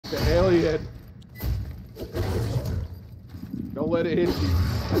The alien. Don't let it hit you.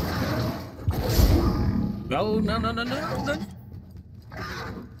 No, no, no, no, no, no.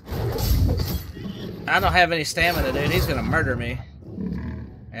 I don't have any stamina, dude. He's gonna murder me.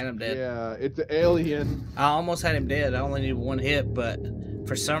 And I'm dead. Yeah, it's an alien. I almost had him dead. I only need one hit, but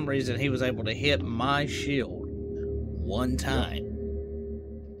for some reason he was able to hit my shield one time.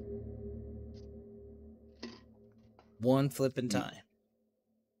 One flipping time.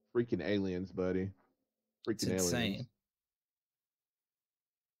 Freaking aliens, buddy. Freaking It's insane. aliens.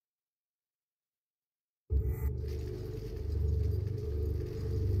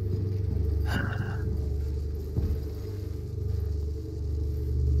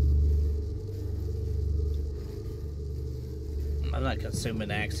 I'm not consuming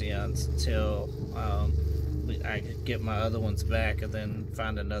Axions until I could get my other ones back and then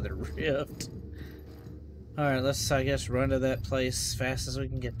find another rift. Alright, let's, I guess, run to that place as fast as we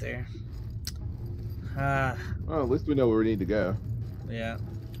can get there. Well, at least we know where we need to go. Yeah.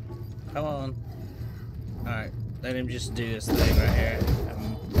 Come on. Alright, let him just do his thing right here.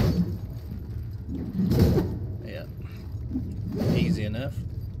 Yeah. Easy enough.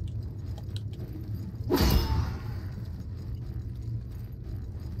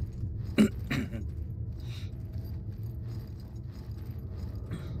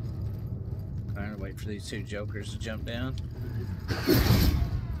 Trying to wait for these two jokers to jump down.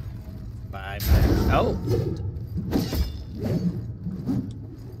 Bye. Oh!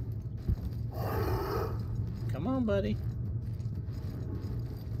 Come on, buddy.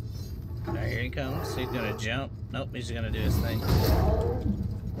 Alright, here he comes. He's gonna jump. Nope, he's gonna do his thing.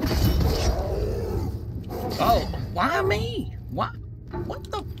 Oh, why me? What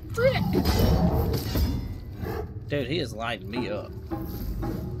the frick? Dude, he is lighting me up.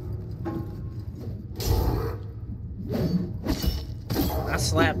 I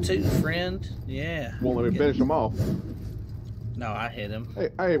slapped too, friend. Yeah. Won't let me finish them off. No, I hit him. Hey,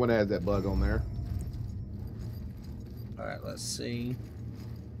 I hate when it has that bug on there. Alright, let's see.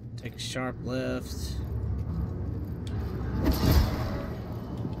 Take a sharp left.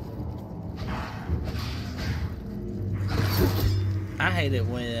 I hate it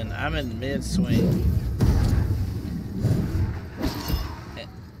when I'm in mid-swing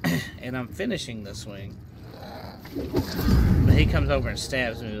and I'm finishing the swing. But he comes over and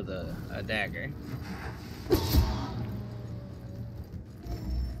stabs me with a dagger.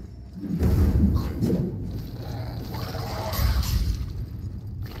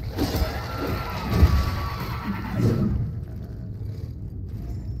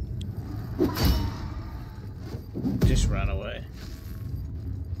 Just run away.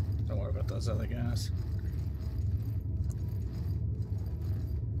 Don't worry about those other guys.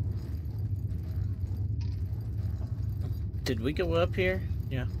 Did we go up here?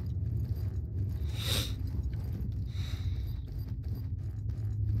 Yeah.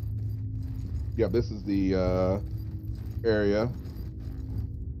 Yeah, this is the area.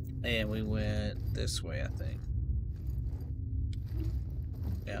 And we went this way, I think.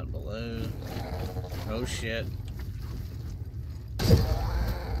 Down below. Oh shit.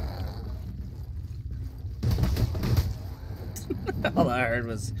 All I heard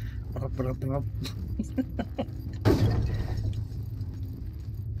was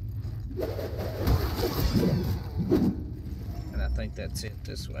and I think that's it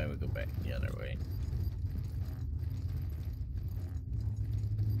this way. We go back the other way.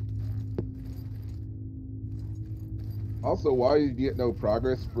 Also, why did you get no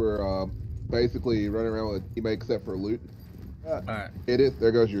progress for basically running around with a teammate except for loot? Alright. It is.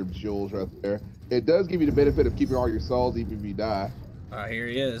 There goes your jewels right there. It does give you the benefit of keeping all your souls even if you die. Alright, here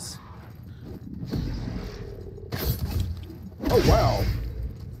he is. Oh, wow.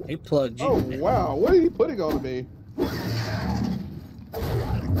 He plugged you. Oh, wow. What are you putting on me?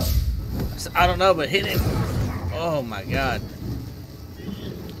 I don't know, but hit him. Oh my god.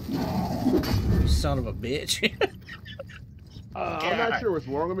 You son of a bitch. I'm not sure what's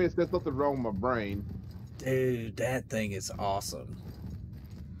wrong with me. It's just something wrong with my brain. Dude, that thing is awesome.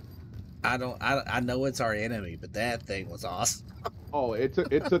 I know it's our enemy, but that thing was awesome. Oh, it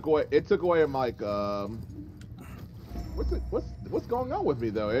took away I'm like what's going on with me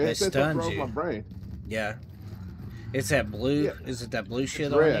though? It's just something wrong with my brain. Yeah. It's that blue. Yeah. Is it that blue shit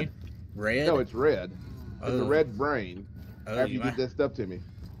It's on red. you? Red? No, it's red. It's a Oh. red brain. Oh, After you did this stuff to me.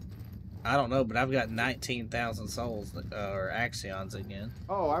 I don't know, but I've got 19,000 souls or axions again.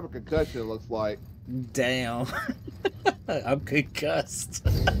 Oh, I have a concussion. It looks like. Damn. I'm concussed.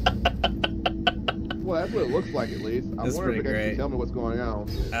 Well, that's what it looks like at least. I That's wonder if it pretty can great. tell me what's going on.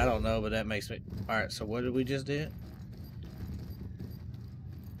 I don't know, but that makes me. All right. So what did we just do?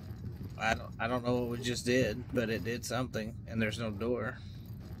 I don't know what we just did, but it did something, and there's no door.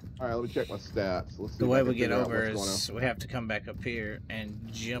 All right, let me check my stats. Let's see The if way I we can get figure out over what's going on. is we have to come back up here and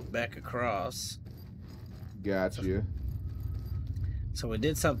jump back across. Got you. So we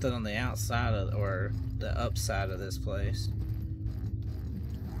did something on the outside of, or the upside of this place.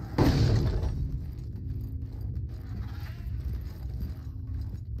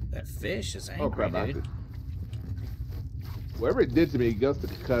 That fish is angry, Oh crap! dude. Whatever it did to me, it goes to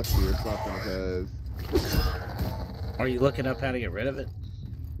custody or something. Because Are you looking up how to get rid of it?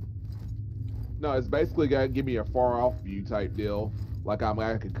 no, it's basically got to give me a far off view type deal, like I'm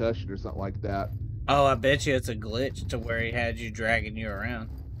at a concussion or something like that. Oh, I bet you it's a glitch to where he had you dragging you around.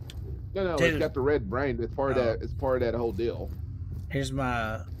 No, Dude. it's got the red brain. It's part of that. It's part of that whole deal. Here's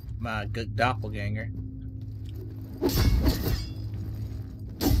my good doppelganger.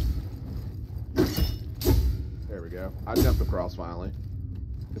 There we go. I jumped across finally.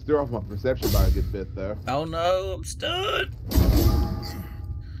 It's threw off my perception by a good bit though. Oh no, I'm stunned.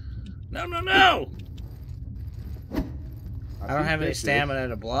 No, no, no! I don't have any stamina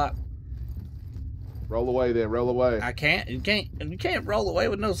to block. Roll away then, roll away. I can't. You can't roll away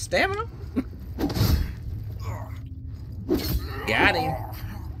with no stamina. Got him.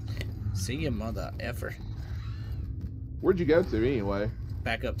 See you, mother effer. Where'd you go to anyway?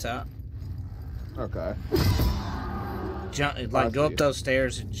 Back up top. Okay. Jump, like go up those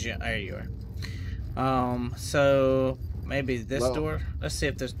stairs and jump. There you are. So maybe this door. Let's see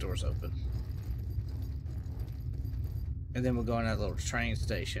if this door's open. And then we'll go in that little train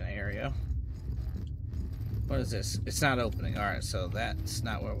station area. What is this? It's not opening. All right, so that's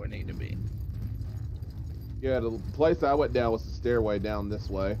not where we need to be. Yeah, the place I went down was the stairway down this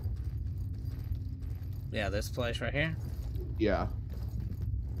way. Yeah, this place right here? Yeah.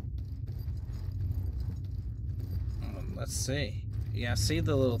 Let's see. Yeah, I see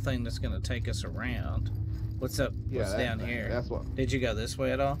the little thing that's going to take us around. What's up? What's down here? That's what. Did you go this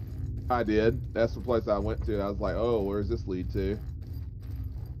way at all? I did. That's the place I went to. I was like, oh, where does this lead to?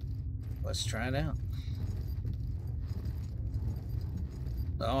 Let's try it out.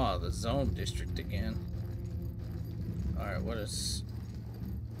 Oh, the zone district again. Alright, what is...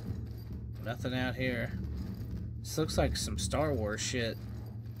 Nothing out here. This looks like some Star Wars shit.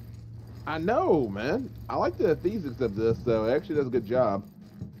 I know, man. I like the thesis of this, though. It actually does a good job.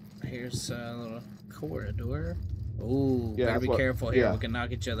 Here's a little corridor. Ooh, yeah, better be careful here. Yeah. We can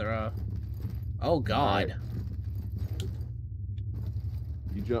knock each other off. Oh, God. Right.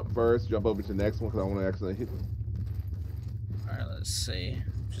 You jump first. Jump over to the next one, because I want to accidentally hit you. Alright, let's see.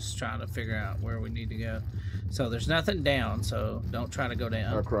 Just trying to figure out where we need to go. So there's nothing down, so don't try to go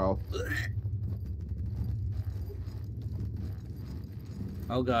down. Across.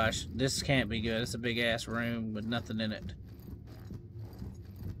 Oh gosh, this can't be good. It's a big ass room with nothing in it.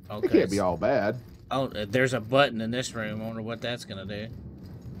 Okay. It can't be all bad. Oh, there's a button in this room. I wonder what that's gonna do.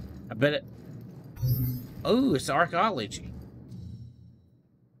 I bet it. Oh, it's archaeology.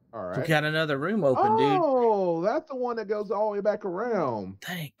 All right. We got another room open, dude. Oh, that's the one that goes all the way back around.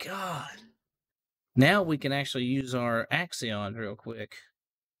 Thank God. Now we can actually use our Axion real quick.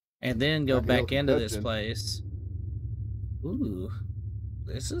 And then go back into this place. Ooh.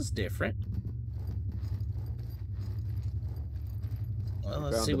 This is different. Well,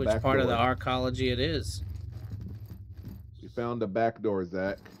 let's see which part of the archaeology it is. We found the back door,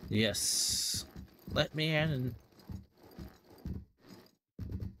 Zach. Yes. Let me in.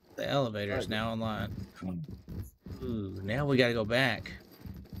 The elevator is now online. Ooh, now we gotta go back.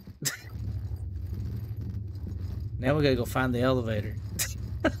 Now we gotta go find the elevator.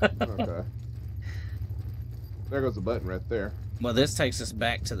 Okay. There goes the button right there. Well, this takes us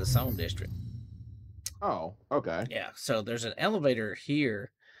back to the zone district. Oh, okay. Yeah, so there's an elevator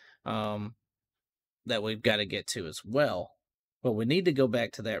here that we've got to get to as well. But we need to go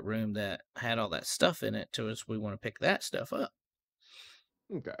back to that room that had all that stuff in it to us. We want to pick that stuff up.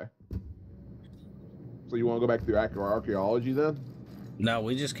 Okay. So you want to go back through archaeology then? No,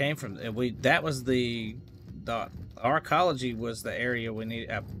 we just came from that was the archaeology was the area we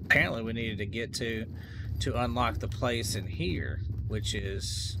need. Apparently, we needed to get to unlock the place in here, which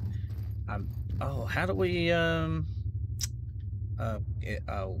is, oh, how do we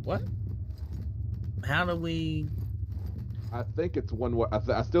what? How do we? I think it's one way.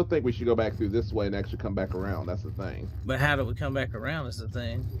 I still think we should go back through this way and actually come back around. That's the thing. But how do we come back around? Is the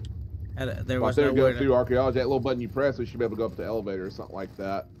thing. There was no go through archaeology. That little button you press, we should be able to go up the elevator or something like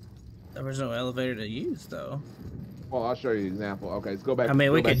that. There was no elevator to use though. Well, I'll show you an example. Okay, let's go back. I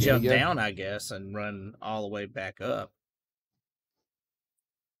mean, we could jump down, I guess, and run all the way back up.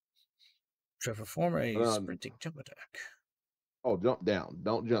 To perform a sprinting jump attack. Oh, jump down.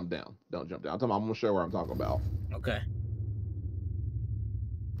 Don't jump down. Don't jump down. I'm gonna show where I'm talking about. Okay.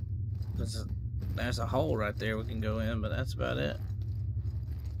 There's a hole right there we can go in, but that's about it.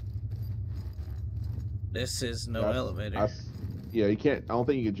 This is no elevator. Yeah, you can't. I don't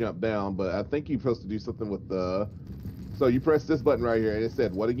think you can jump down, but I think you're supposed to do something with the. So you press this button right here, and it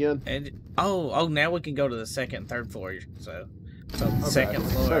said what again? And oh, now we can go to the second and third floor. So okay. Second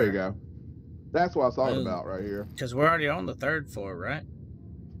floor. There you go. That's what I was talking about right here. Because we're already on the third floor, right?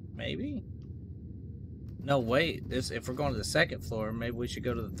 Maybe. No, wait. If we're going to the second floor, maybe we should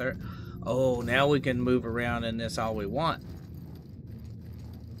go to the third. Oh, now we can move around in this all we want.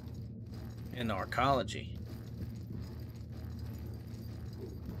 In arcology.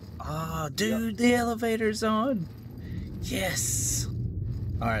 Oh, dude, the elevator's on. Yes.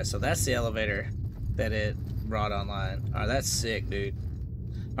 All right, so that's the elevator that it brought online. All right, that's sick, dude.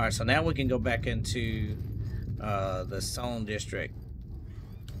 All right, so now we can go back into the Stone District.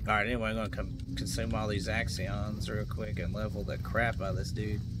 All right, anyway, I'm going to consume all these axions real quick and level the crap out of this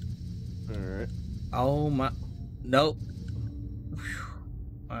dude. All right. Oh, my. Nope. Whew.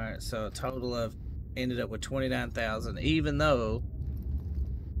 All right, so a total of ended up with 29,000, even though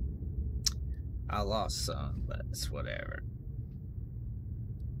I lost some, but it's whatever.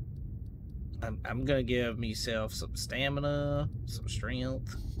 I'm gonna give myself some stamina, some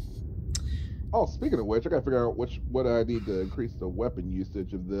strength. Oh, speaking of which, I gotta figure out what I need to increase the weapon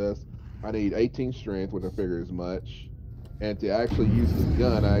usage of this. I need 18 strength, which I figure is much, and to actually use the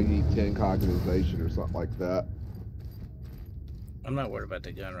gun, I need 10 cognition or something like that. I'm not worried about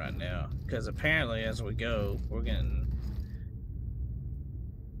the gun right now, because apparently as we go, we're getting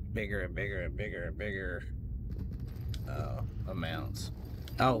bigger and bigger and bigger and bigger amounts.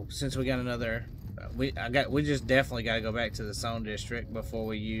 Oh, since we got another, we just definitely got to go back to the Zone District before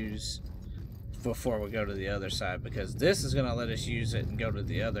we go to the other side, because this is gonna let us use it and go to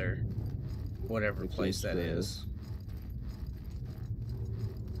the other whatever place that is.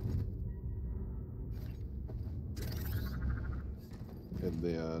 And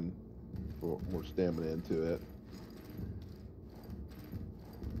then put more stamina into it.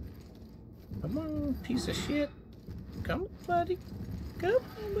 Come on, piece of shit. Come on, buddy. Come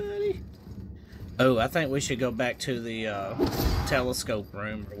on, buddy. Oh, I think we should go back to the telescope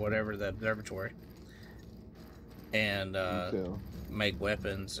room or whatever, the observatory. And make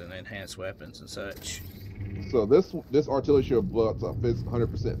weapons and enhance weapons and such. So this artillery shield bullets are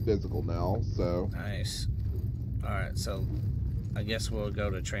 100% physical now, so... Nice. Alright, so I guess we'll go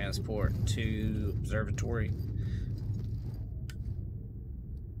to transport to observatory.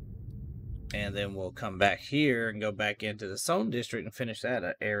 And then we'll come back here and go back into the Zone District and finish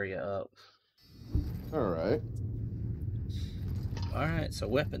that area up. Alright. Alright, so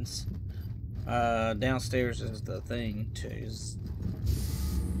weapons. Downstairs is the thing to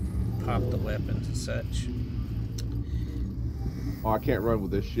pop the weapons and such. Oh, I can't run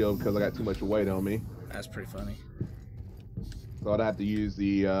with this shield because I got too much weight on me. That's pretty funny. So I'd have to use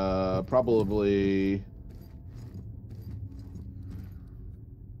the, probably...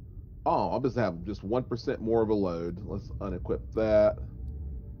 Oh, I'll just have just 1% more of a load. Let's unequip that.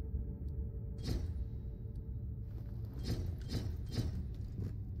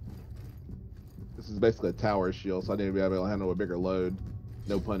 This is basically a tower shield, so I need to be able to handle a bigger load.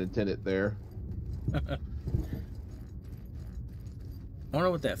 No pun intended there. I wonder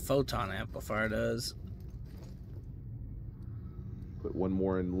what that photon amplifier does. Put one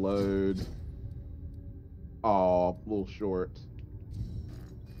more in load. Oh, a little short.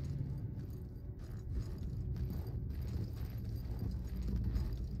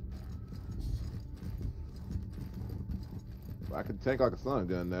 I can tank like a stun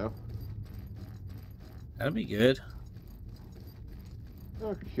gun now. That'd be good.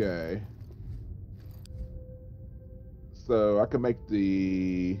 Okay. So I can make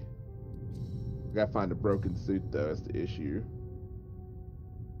the... I gotta find a broken suit though, that's the issue.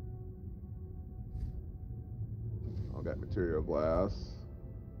 I got material glass.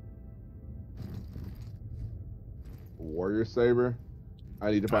 Warrior saber.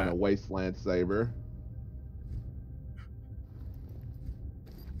 I need to find a wasteland saber.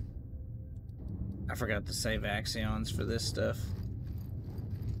 I forgot to save axions for this stuff.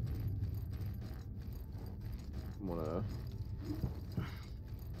 I'm gonna...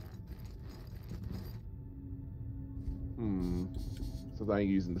 Since I ain't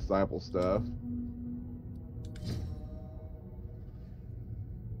using disciple stuff.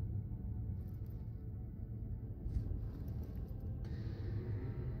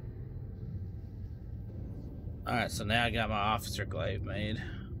 Alright, so now I got my officer glaive made.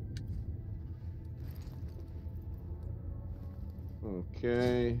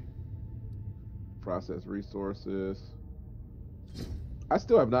 Okay. Process resources. I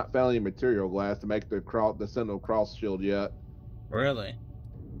still have not found any material glass to make the Sentinel cross shield yet. Really?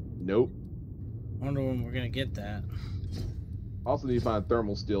 Nope. Wonder when we're gonna get that. Also need to find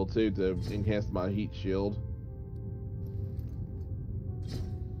thermal steel too to enhance my heat shield.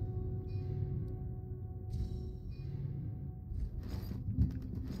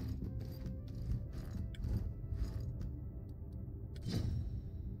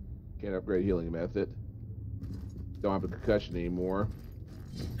 Can't upgrade healing method. Don't have a concussion anymore.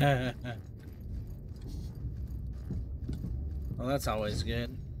 Well, that's always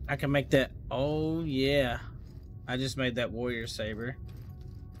good. I can make that. Oh yeah, I just made that warrior saber.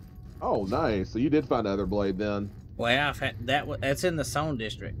 Oh, nice. So you did find another blade then. Well, yeah, I've had that. That's in the Zone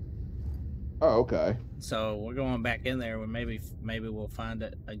District. Oh, okay. So we're going back in there. Where maybe we'll find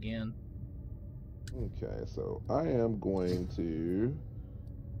it again. Okay, so I am going to.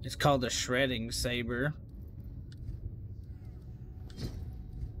 It's called the shredding saber.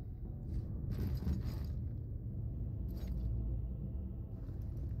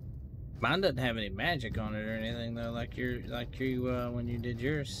 Mine doesn't have any magic on it or anything though, like you when you did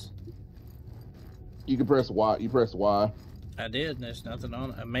yours. You can press Y. You press Y. I did. And there's nothing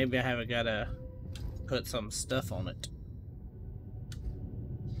on it. Maybe I haven't got to put some stuff on it.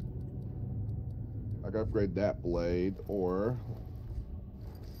 I can upgrade that blade or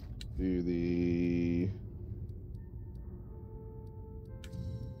do the.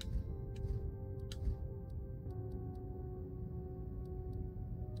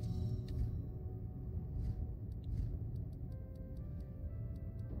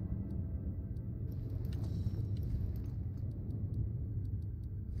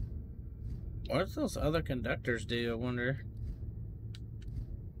 What does those other conductors do, I wonder?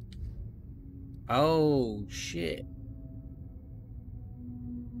 Oh, shit.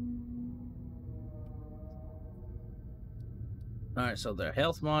 Alright, so the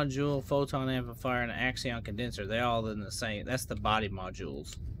health module, photon amplifier, and axion condenser, they're all in the same. That's the body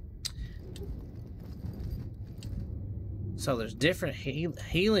modules. So there's different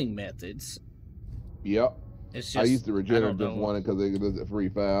healing methods. Yep. It's just, I used the regenerative one because it does it free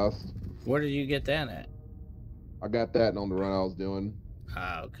fast. Where did you get that at? I got that on the run I was doing.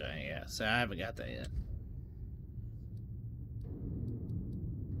 Ah, okay, yeah. So I haven't got that yet.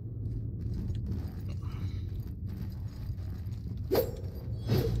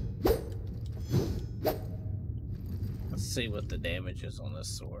 Let's see what the damage is on this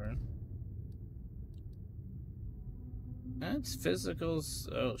sword. That's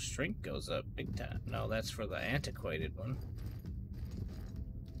physicals. Oh, strength goes up big time. No, that's for the antiquated one.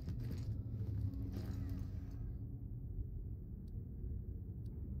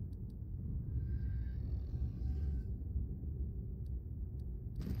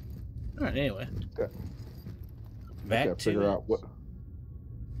 Alright, anyway. Okay. Back to to figure out what.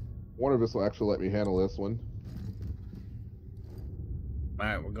 One of us will actually let me handle this one.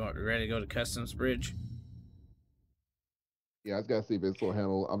 Alright, we're ready to go to Customs Bridge. Yeah, I just gotta see if this will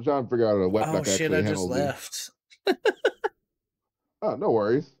handle. I'm trying to figure out a weapon that can shit, actually I handle just left. Oh, no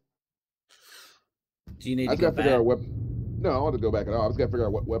worries. Do you need I to just go gotta figure back? out what. No, I want to go back at all. I just gotta figure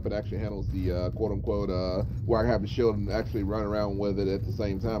out what weapon actually handles the quote unquote where I have the shield and actually run around with it at the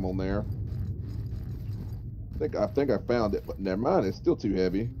same time on there. I think I found it, but never mind. It's still too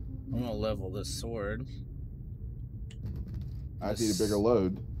heavy. I'm gonna level this sword. I just need a bigger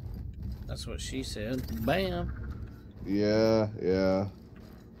load. That's what she said. Bam. Yeah, yeah.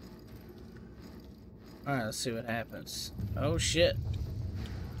 Alright, let's see what happens. Oh shit.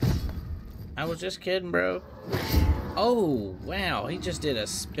 I was just kidding, bro. Oh, wow. He just did a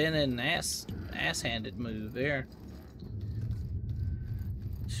spinning ass-handed move there.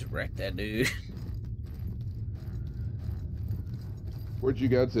 Just wrecked that dude. Where'd you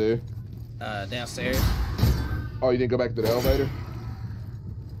go to? Downstairs. Oh, you didn't go back to the elevator?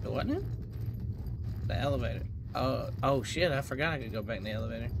 It wasn't it? The elevator. Oh shit, I forgot I could go back in the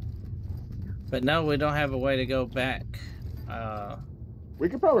elevator. But no, we don't have a way to go back. We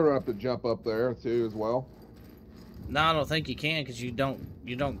could probably run up the jump up there too as well. No, I don't think you can because you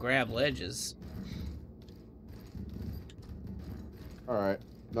don't grab ledges. All right,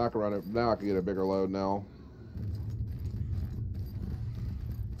 now I can run it. Now I can get a bigger load now.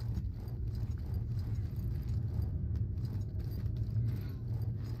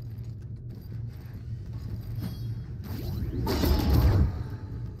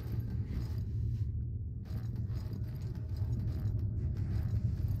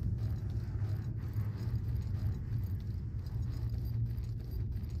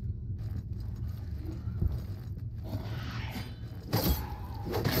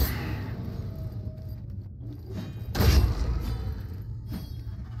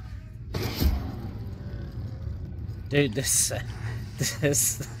 Dude, this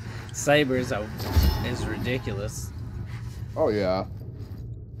saber is ridiculous. Oh yeah.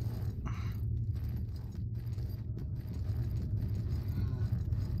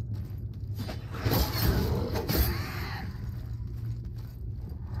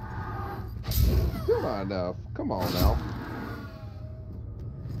 Still not enough. Come on now.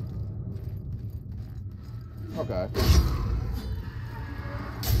 Okay.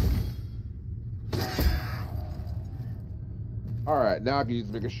 Alright, now I can use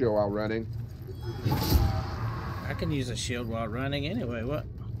the biggest shield while running. I can use a shield while running anyway. What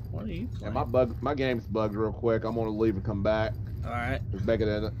are you playing? Yeah, my game's bugged real quick. I'm gonna leave and come back. Alright. It's making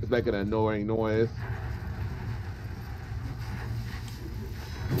an annoying noise.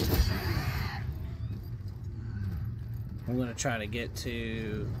 I'm gonna try to get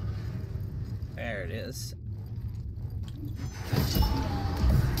to... There it is.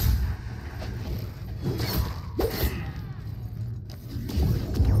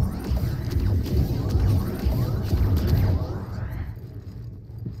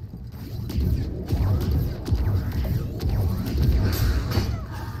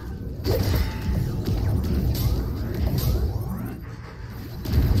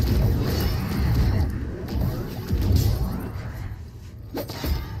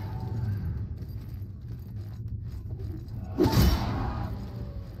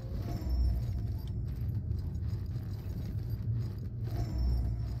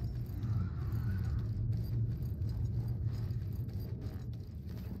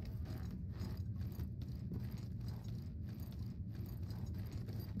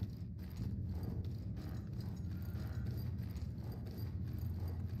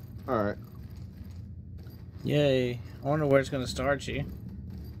 Alright. Yay. I wonder where it's gonna start you.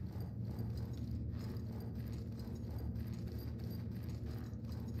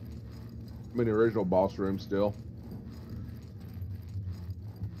 I'm in the original boss room still.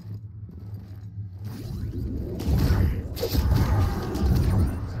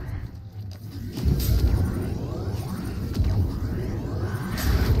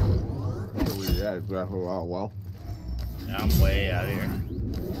 Yeah, exactly. Well. I'm way out here.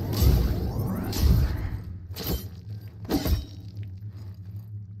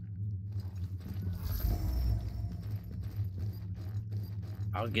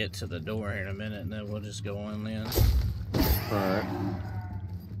 I'll get to the door here in a minute and then we'll just go on in. Alright.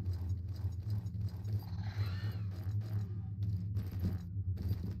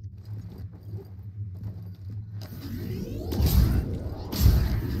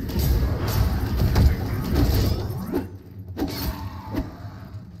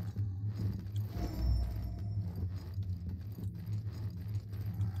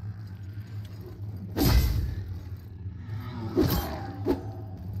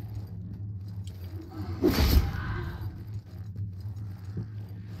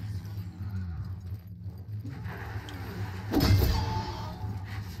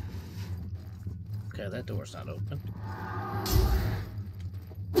 Okay, that door's not open.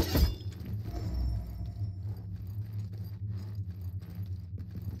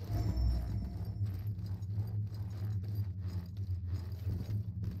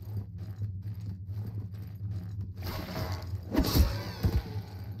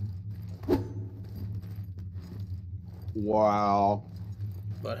 Wow.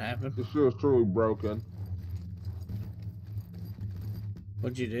 What happened? This shit is truly broken.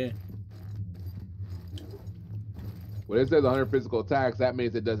 What'd you do? When it says 100 physical attacks, that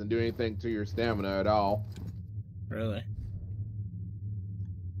means it doesn't do anything to your stamina at all. Really?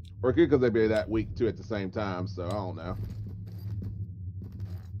 Or it could because they'd be that weak too at the same time, so I don't know.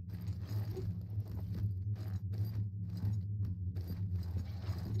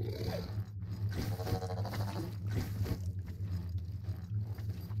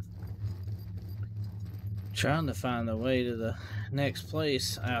 Trying to find the way to the next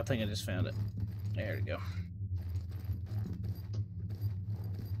place. I think I just found it. There we go.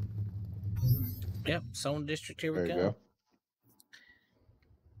 Yep, Zone District, here we There you go. go.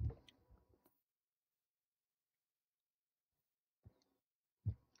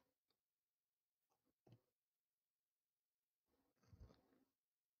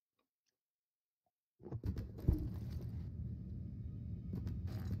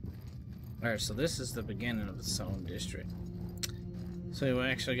 Alright, so this is the beginning of the Zone District. So we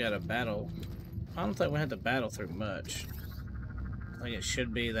actually got a battle. I don't think we had to battle through much. I think it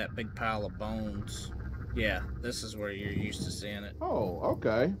should be that big pile of bones. Yeah, this is where you're used to seeing it. Oh,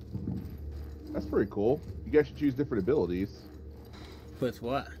 okay. That's pretty cool. You guys should choose different abilities. With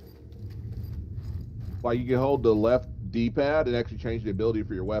what? Like you can hold the left D-pad and actually change the ability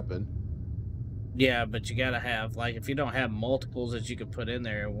for your weapon. Yeah, but you gotta have, like, if you don't have multiples that you can put in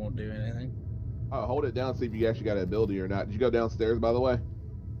there, it won't do anything. Hold it down, see if you actually got an ability or not. Did you go downstairs, by the way?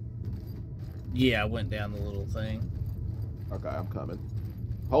 Yeah, I went down the little thing. Okay, I'm coming.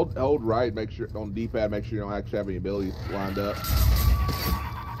 Hold right, make sure on D-pad, make sure you don't actually have any abilities lined up.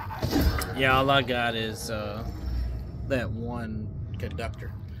 Yeah, all I got is that one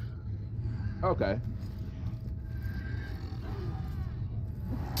conductor. Okay.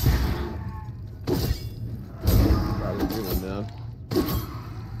 Try this new one now.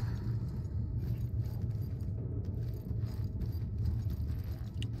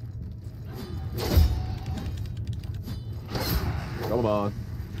 Come on.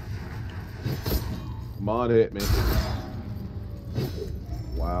 Come on, hit me.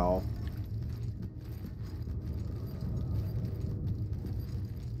 Wow.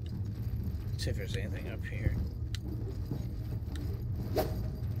 See if there's anything up here.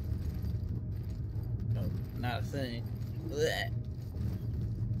 Nope, not a thing. Blech.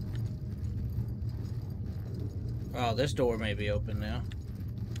 Oh, this door may be open now.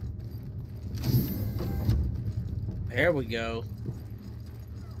 There we go.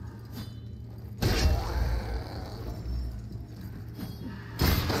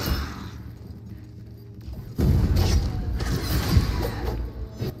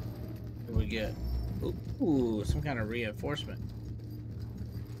 What do we get? Ooh, some kind of reinforcement.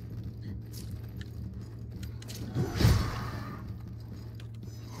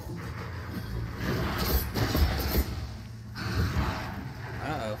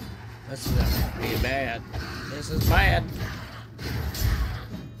 Uh-oh. This is gonna be bad. This is bad.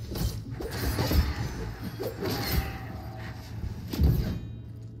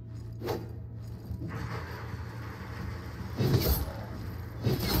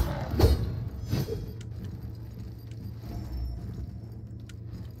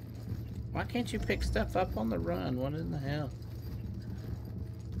 Why can't you pick stuff up on the run? What in the hell?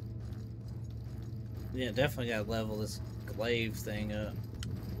 Yeah, definitely gotta level this glaive thing up.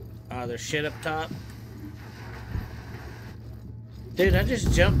 Oh, there's shit up top. Dude, I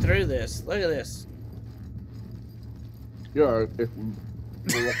just jumped through this. Look at this. Yeah, if we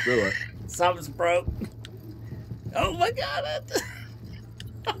walk through it. Something's broke. Oh my god.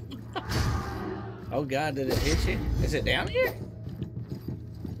 Oh god, did it hit you? Is it down here?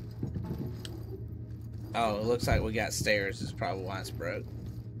 Oh, it looks like we got stairs. Is probably why it's broke.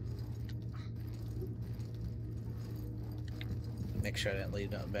 Make sure I didn't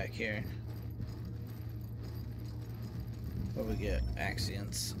leave nothing back here. What do we get?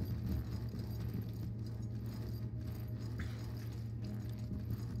 Accidents.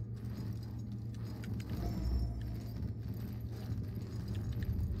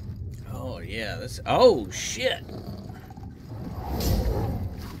 Oh yeah, this. Oh shit!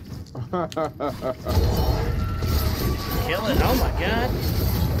 Kill it! Oh my god!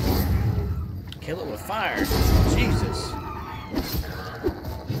 Kill it with fire! Jesus!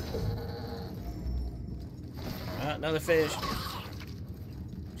 Another fish.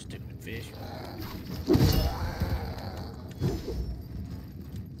 Stupid fish.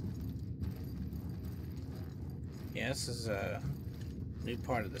 Yeah, this is a new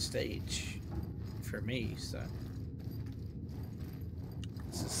part of the stage for me, so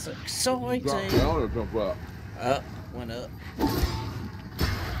this is so exciting. Drop down or jump up? Up, went up.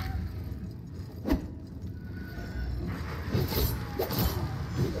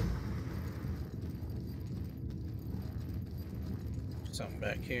 Something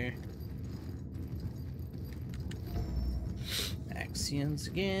back here. Axions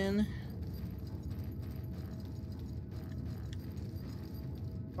again.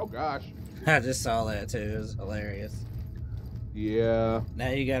 Oh gosh. I just saw that too. It was hilarious. Yeah. Now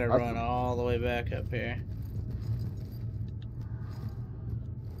you gotta run all the way back up here.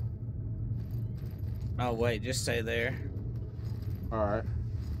 Oh wait, just stay there. Alright.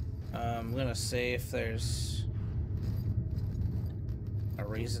 I'm gonna see if there's a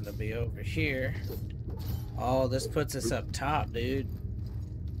reason to be over here. Oh, this puts us up top, dude.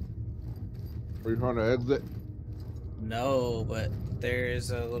 Are you trying to exit? No, but there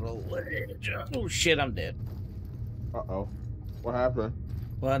is a little ledge. Oh shit, I'm dead. Uh-oh. What happened?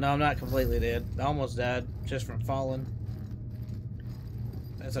 Well, no, I'm not completely dead. I almost died just from falling.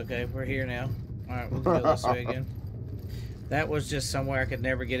 That's okay, we're here now. Alright, we'll go this way again. That was just somewhere I could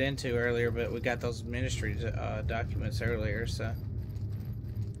never get into earlier, but we got those ministry documents earlier, so.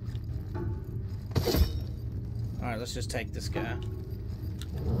 Alright, let's just take this guy.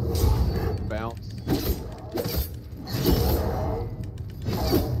 Bounce.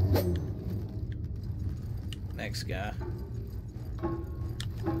 Next guy.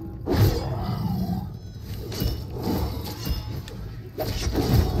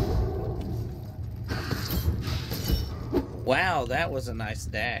 Wow, that was a nice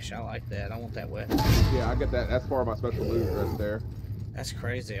dash. I like that. I want that weapon. Yeah, I get that. That's part of my special move right there. That's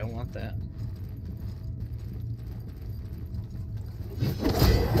crazy. I want that.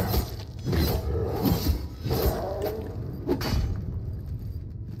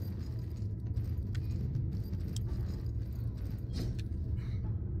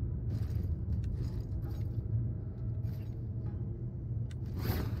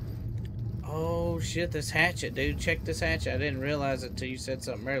 Oh shit, this hatchet, dude. Check this hatchet. I didn't realize it until you said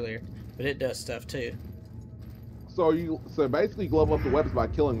something earlier, but it does stuff too. So basically you level up the weapons by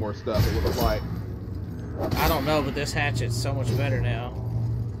killing more stuff, it looks like. I don't know, but this hatchet's so much better now.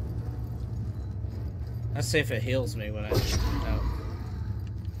 Let's see if it heals me when I...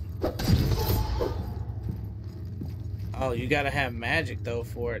 No. Oh, you gotta have magic, though,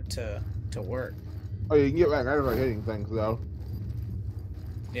 for it to work. Oh, you can get back by hitting things, though.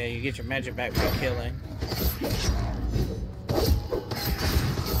 Yeah, you get your magic back by killing.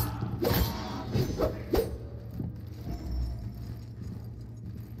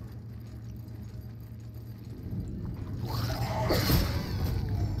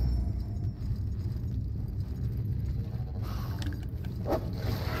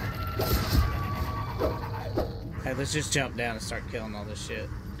 Hey, let's just jump down and start killing all this shit.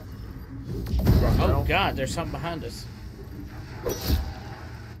 Oh god, there's something behind us.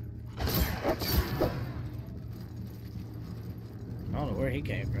 I don't know where he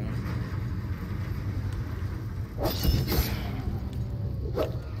came from.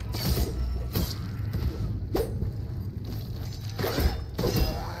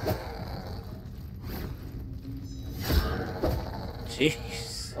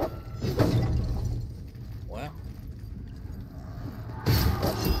 Jeez. Wow.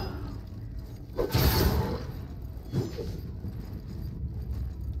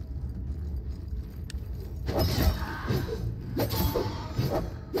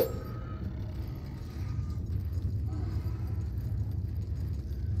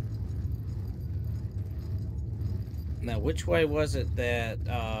 Now, which way was it that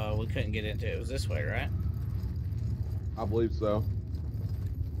we couldn't get into? It was this way, right? I believe so.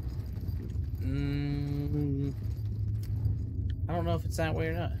 I don't know if it's that way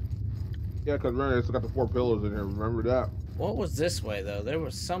or not. Yeah, because remember, it's got the 4 pillars in here. Remember that? What was this way, though? There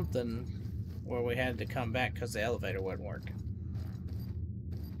was something where we had to come back because the elevator wasn't working.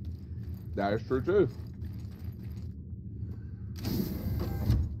 That is true, too.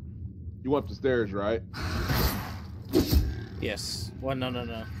 You went up the stairs, right? Yes. Well,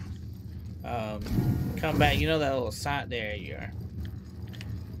 no. Come back. You know that little side there you are.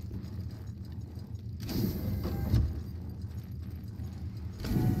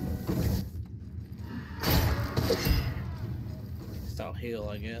 I'll heal,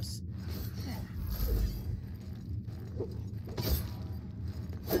 I guess.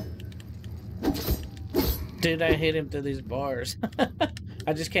 Dude, I hit him through these bars.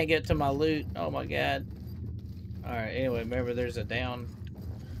 I just can't get to my loot. Oh my god. Alright, anyway, remember there's a down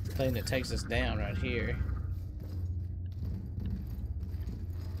thing that takes us down right here.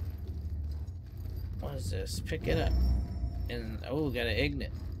 What is this? Pick it up. And, oh, got an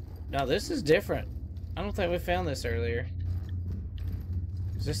ignite. Now, this is different. I don't think we found this earlier.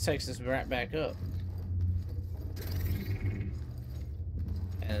 This takes us right back up.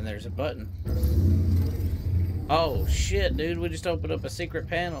 And there's a button. Oh shit, dude, we just opened up a secret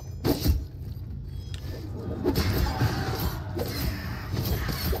panel.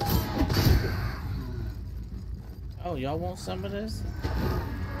 Oh, y'all want some of this?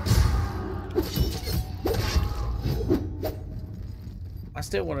 I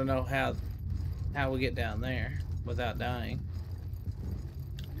still want to know how we get down there without dying.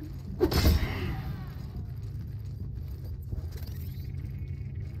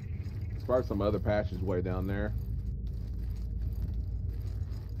 There's probably some other passageway down there.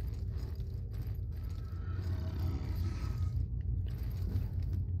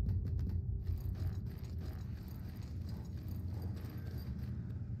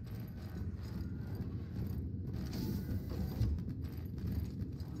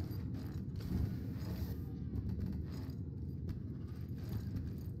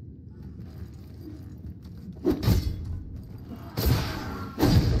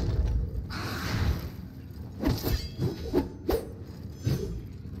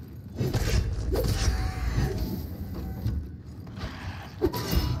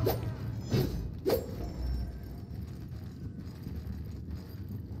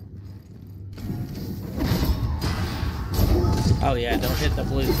 Oh yeah, don't hit the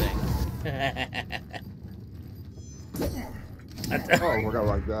blue thing. Oh, I forgot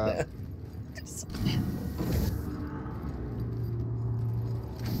like that.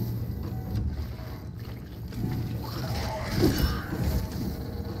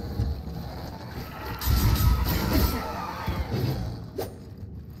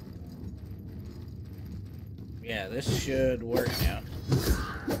 Yeah, this should work now.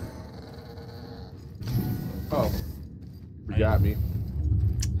 Oh, you got me.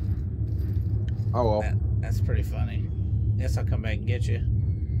 Oh well. That's pretty funny. Guess I'll come back and get you.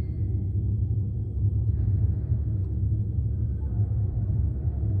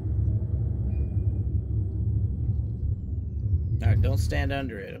 Alright, don't stand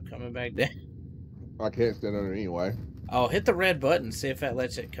under it. I'm coming back down. I can't stand under it anyway. Oh, hit the red button. See if that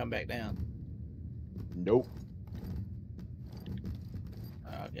lets it come back down. Nope.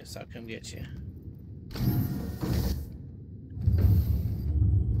 I guess I'll come get you.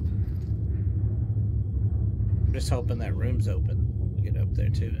 I'm just hoping that room's open. We'll get up there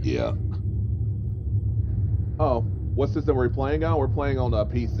too. Yeah. Oh, what system are we playing on? We're playing on a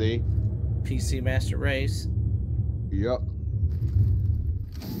PC. PC Master Race. Yep.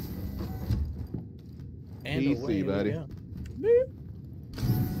 And PC, buddy. Boop.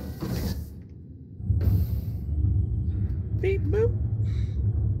 Beep boop.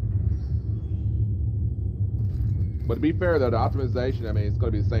 But to be fair, though, the optimization, I mean, it's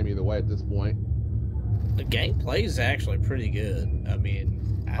going to be the same either way at this point. The gameplay is actually pretty good. I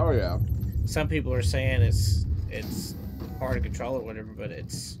mean, Oh, yeah. some people are saying it's hard to control or whatever, but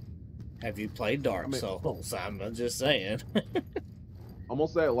it's. Have you played Dark Souls? I'm just saying. I'm going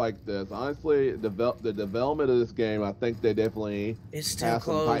to say it like this. Honestly, the development of this game, I think they definitely It's still have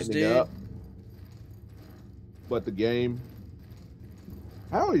some closed, tightening dude. up. But the game,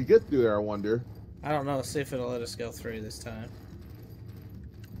 how do you get through there, I wonder? I don't know. See if it'll let us go through this time.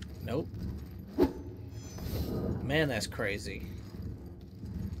 Nope. Man, that's crazy.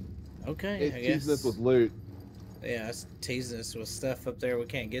 Okay, It's I guess. teasing us with loot. Yeah, it's teasing us with stuff up there we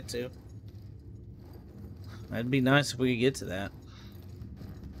can't get to. That'd be nice if we could get to that.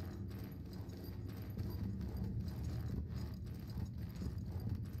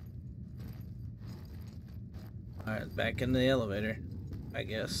 Alright, back in the elevator, I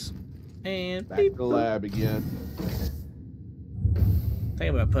guess. And Back beep, to the boop. lab again.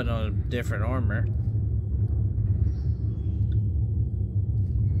 Think about putting on a different armor.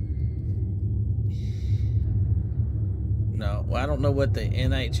 No, well, I don't know what the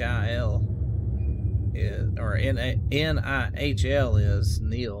NHIL is, or NIHL is.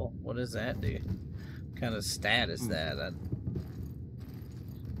 Neil, what does that do? What kind of stat is that?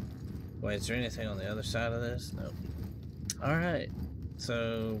 Wait, is there anything on the other side of this? Nope. Alright,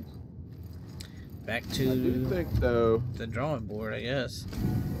 so back to I do think, though, the drawing board, I guess.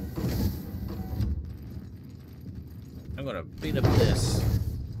 I'm gonna beat up this.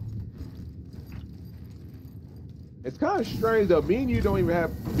 it's kind of strange, though. Me and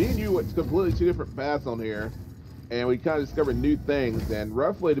you went completely two different paths on here, and we kind of discovered new things. And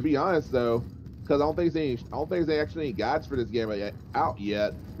roughly, to be honest, though, because I don't think there's actually any guides for this game out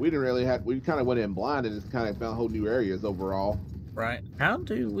yet. We kind of went in blind and just kind of found whole new areas overall. Right. How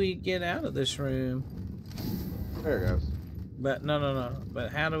do we get out of this room? There it goes. But no.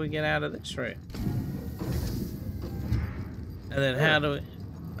 But how do we get out of this room? And then how do we...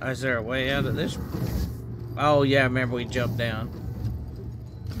 Is there a way out of this? Oh, yeah, I remember we jumped down.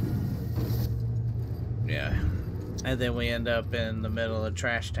 Yeah. And then we end up in the middle of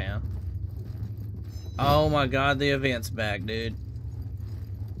Trash Town. Oh my god, the event's back, dude.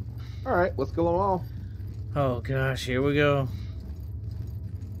 Alright, let's kill them all. Oh gosh, here we go.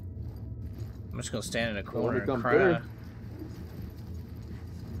 I'm just gonna stand in a corner and come cry. through.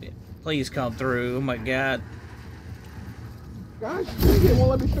 Yeah, please come through. Oh my god. Gosh, it won't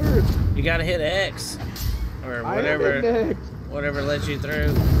let me through. You gotta hit X. Or I am whatever. in next. Whatever lets you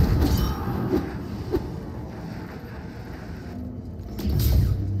through.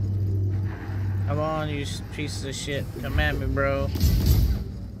 Come on, you pieces of shit. Come at me, bro.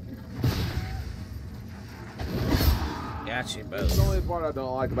 Got you, That's both. the only part I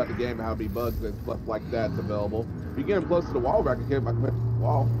don't like about the game, how many bugs and stuff like that's available. If you get them close to the wall, I can get back to the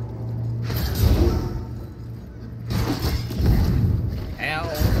wall. Ow.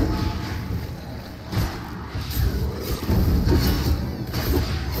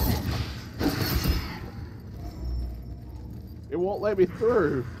 It won't let me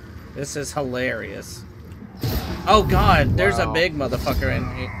through. This is hilarious. Oh god, there's a Wow. big motherfucker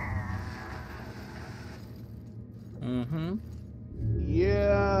in here. Mm-hmm.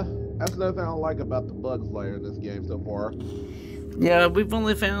 Yeah, that's another thing I don't like about the bugs layer in this game so far. Yeah, we've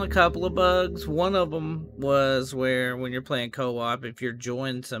only found a couple of bugs. One of them was where when you're playing co-op, if you're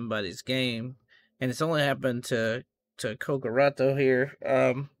joining somebody's game, and it's only happened to Kokarato here,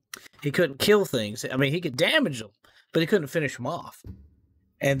 he couldn't kill things. I mean, he could damage them, but he couldn't finish them off.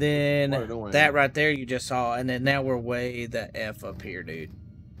 And then that right there you just saw, and then now we're way the F up here, dude.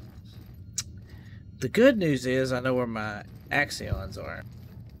 The good news is I know where my Axions are.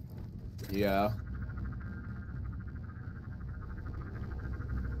 Yeah.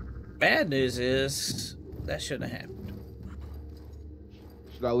 Bad news is that shouldn't have happened.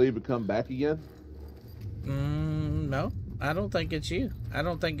 Should I leave and come back again? No, I don't think it's you. I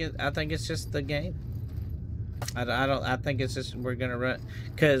think it's just the game. I think it's just we're gonna run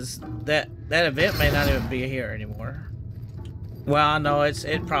because that event may not even be here anymore. Well, I know it's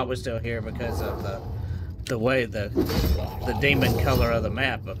probably still here because of the way the demon color of the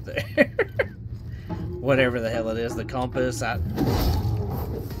map up there. Whatever the hell it is, the compass. I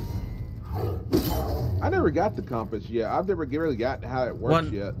never got the compass yet. I've never really gotten how it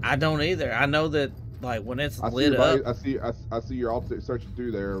works yet. I don't either. I know that like when it's lit up. I see your alt searching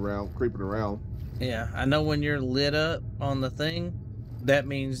through there around, creeping around. Yeah, I know when you're lit up on the thing, that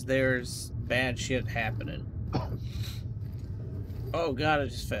means there's bad shit happening. Oh god, I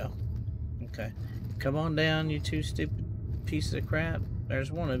just fell. Okay. Come on down, you two stupid pieces of crap.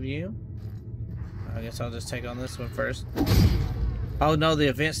 There's one of you. I guess I'll just take on this one first. Oh no, the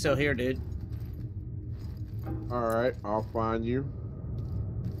event's still here, dude. Alright, I'll find you.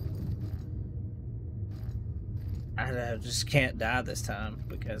 I just can't die this time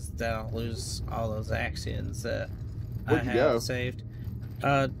because then I'll lose all those actions that I have saved.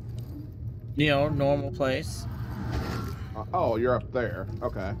 You know, normal place. Oh, you're up there.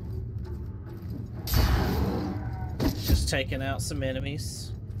 Okay. Just taking out some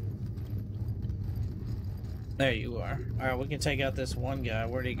enemies. There you are. Alright, we can take out this one guy.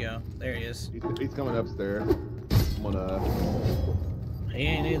 Where'd he go? There he is. He's coming upstairs. I'm gonna... He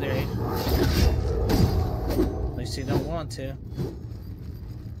ain't either. At least he don't want to.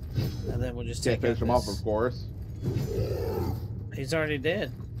 And then we'll just take finish him off, of course. He's already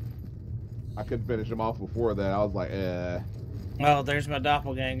dead. I couldn't finish him off before that. I was like, eh. Oh, there's my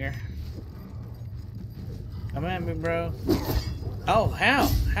doppelganger. Come at me, bro. Oh, how?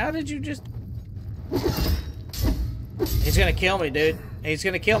 How did you just... He's gonna kill me, dude. He's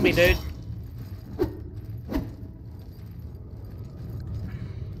gonna kill me, dude.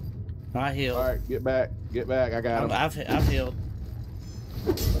 I healed. Alright, get back. Get back. I got him. I've healed.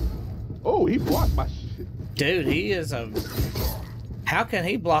 Oh, he blocked my shit. Dude, he is a... How can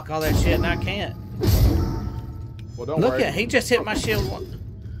he block all that shit and I can't? Well, don't Look worry. at, he just hit my shield one.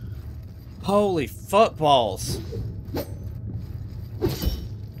 Holy fuck balls.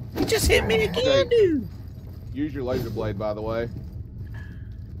 He just hit me again, dude. Use your laser blade, by the way.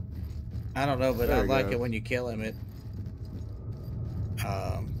 I don't know, but I like it when you kill him.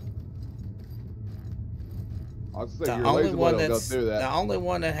 I'll just say your laser blade will go through that. The only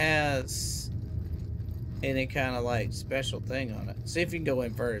one that has any kind of like special thing on it. See if you can go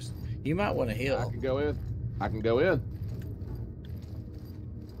in first. You might want to heal. I can go in. I can go in.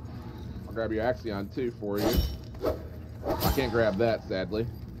 I'll grab your Axion too for you. I can't grab that, sadly.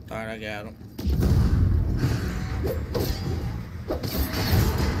 Alright, I got him.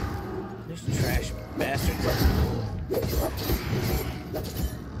 These trash bastards.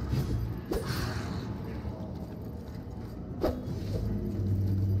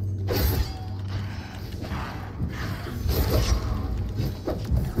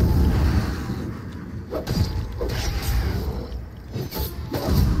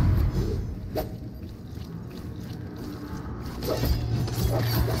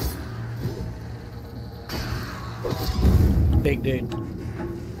 Big dude.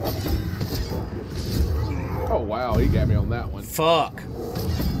 Oh wow, he got me on that one. Fuck.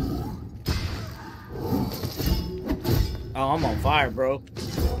 Oh, I'm on fire, bro.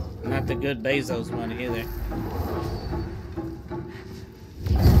 Not the good Bezos money either.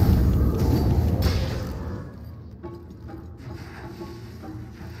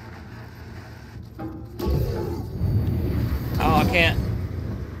 Oh, I can't.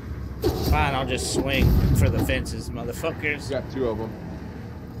 Fine, I'll just swing for the fences, motherfuckers. Got two of them.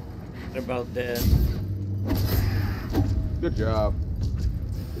 They're both dead. Good job.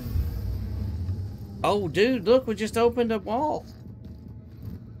 Oh, dude, look, we just opened a wall.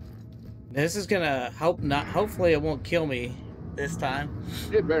 This is gonna hopefully it won't kill me this time.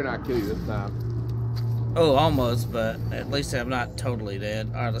 It better not kill you this time. Oh, almost, but at least I'm not totally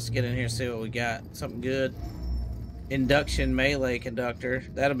dead. Alright, let's get in here and see what we got. Something good. Induction melee conductor.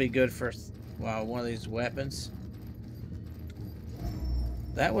 That'll be good for one of these weapons.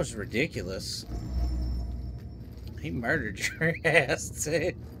 That was ridiculous. He murdered your ass,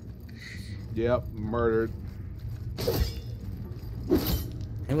 too. Yep, murdered.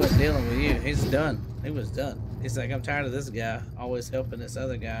 He wasn't dealing with you. He's done. He was done. He's like, I'm tired of this guy always helping this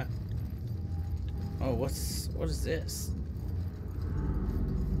other guy. Oh, what is this?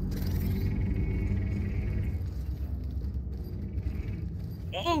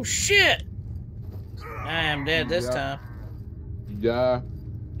 Oh shit! I am dead this time. Yeah.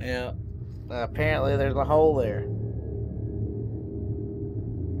 Yeah. Apparently there's a hole there.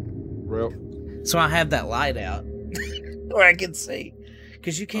 Real. So I have that light out where I can see.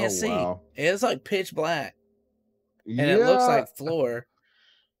 Because you can't see. Wow. It's like pitch black. And it looks like floor.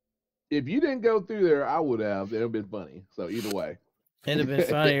 If you didn't go through there, I would have. It would have been funny. So either way. It'd have been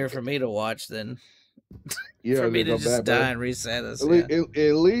funnier for me to watch than Yeah, for me to just die man. and reset us. At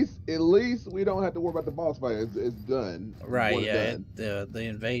least we don't have to worry about the boss fight. It's done. Right, It's yeah. done. The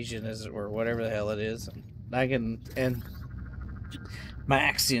invasion is, or whatever the hell it is. I can, and my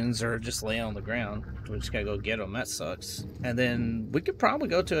Axions are just laying on the ground. We just gotta go get them. That sucks. And then we could probably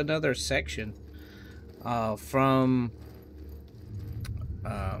go to another section from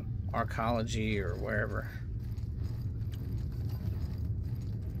archaeology or wherever.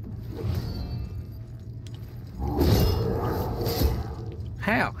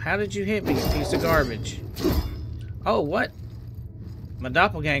 How did you hit me, you piece of garbage? Oh, what? My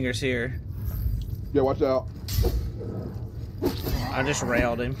doppelganger's here. Yeah, watch out. I just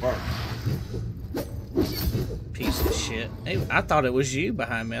railed him. Piece of shit. Hey, I thought it was you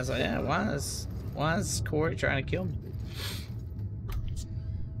behind me. I was like, yeah, why is Corey trying to kill me?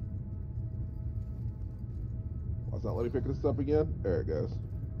 Why's not let me pick this up again? There it goes.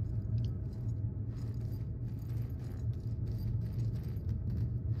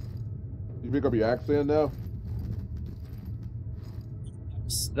 You pick up your axe in now?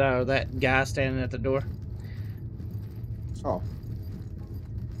 So that guy standing at the door. Oh.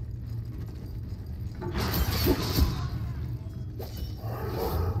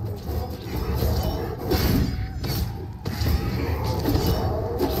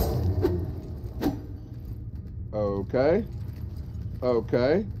 Okay.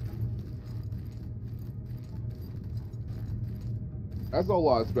 Okay. That's a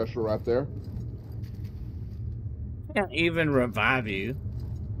lot special right there. Can't even revive you.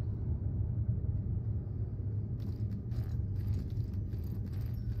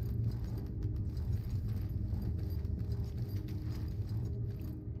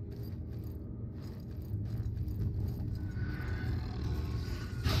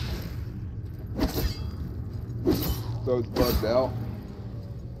 So it's bugged out.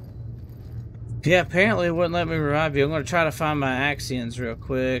 Yeah, apparently it wouldn't let me revive you. I'm going to try to find my Axions real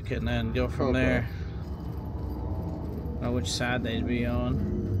quick and then go from there. Know which side they'd be on.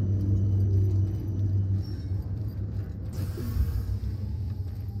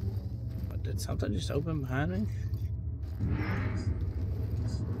 What, did something just open behind me?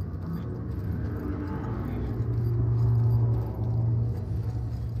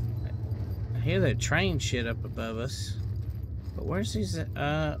 I hear the train shit up above us. But where's these,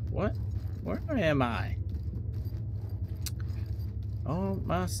 what? Where am I? Oh,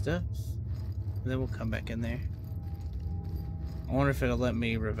 my stuff. Then we'll come back in there. I wonder if it'll let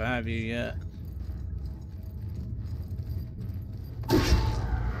me revive you yet.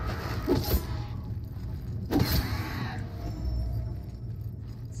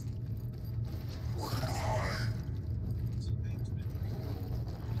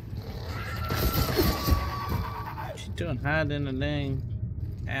 She's doing hide in the dang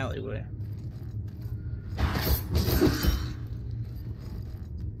alleyway.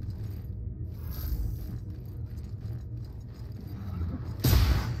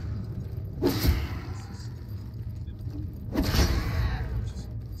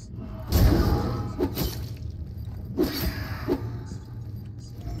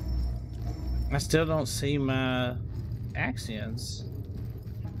 I still don't see my Axions.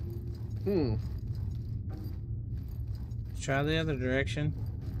 Try the other direction.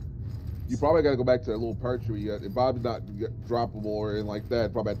 You probably got to go back to that little perch where you got. If Bob's not droppable or anything like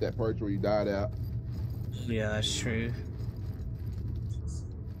that, probably at that perch where you died at. Yeah, that's true.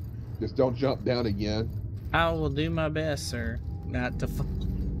 Just don't jump down again. I will do my best, sir, not to fall.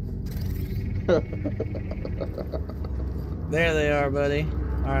 There they are, buddy.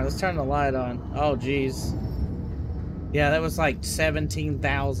 Alright, let's turn the light on. Oh, jeez. Yeah, that was like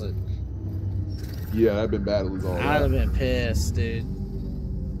 17,000. Yeah, that'd been bad to lose all that. I'd have been pissed, dude.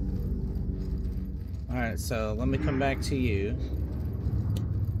 Alright, so let me come back to you.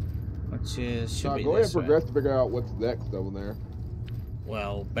 Which is, should be Go ahead this and way. progress to figure out what's next over there.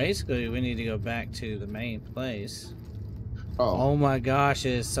 Well, basically, we need to go back to the main place. Oh, Oh my gosh,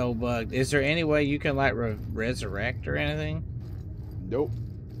 it is so bugged. Is there any way you can, like, resurrect or anything? nope.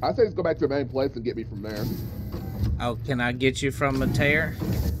 I say let's go back to the main place and get me from there. Oh, can I get you from a tear?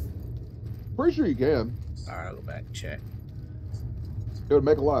 Pretty sure you can. Alright, I'll go back and check. It would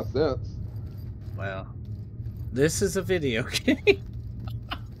make a lot of sense. Well, this is a video game.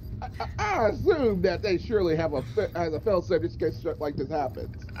 I assume that they surely have a fail-safe just in case shit like this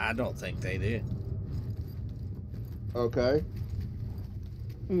happens. I don't think they do. Okay.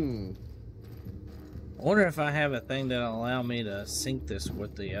 I wonder if I have a thing that'll allow me to sync this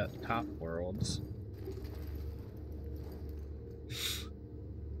with the top worlds.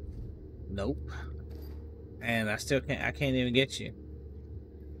 Nope. And I still can't. I can't even get you.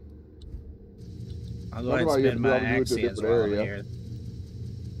 I'll go ahead and spend my Axions while I'm here.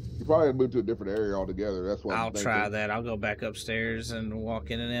 You probably have to move to a different area altogether. That's what I'll try that. I'll go back upstairs and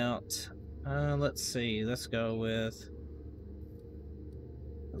walk in and out. Let's see. Let's go with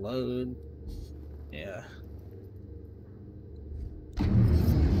load. Yeah.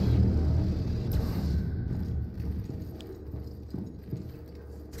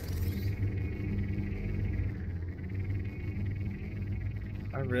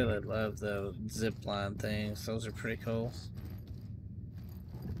 I really love the zipline things. Those are pretty cool.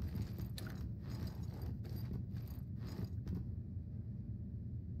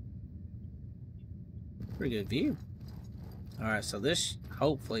 Pretty good view. Alright, so this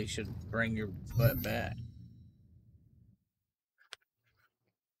hopefully should bring your butt back.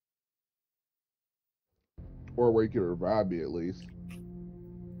 Or where you can revive me at least.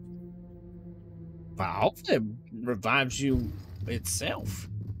 Wow, hopefully it revives you itself.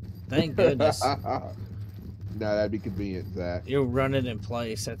 Thank goodness. No, that'd be convenient, Zach. You're running in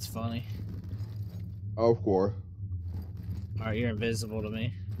place. That's funny. Of course. Alright, you're invisible to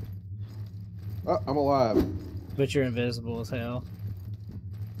me. Oh, I'm alive. But you're invisible as hell.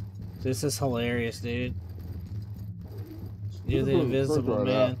 This is hilarious, dude. You're the invisible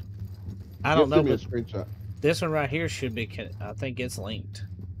man. I don't know, but this one right here should be, I think it's linked.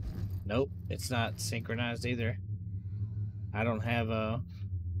 Nope, it's not synchronized either. I don't have a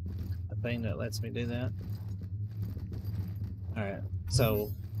thing that lets me do that. Alright, so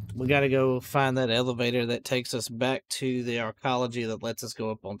we gotta go find that elevator that takes us back to the arcology that lets us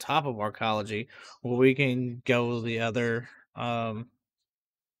go up on top of arcology, where we can go the other path.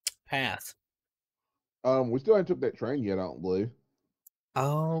 We still haven't took that train yet, I don't believe.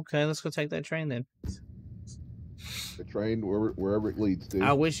 Oh, okay, let's go take that train then. The train, wherever it leads to.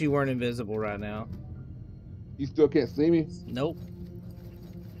 I wish you weren't invisible right now. You still can't see me? Nope.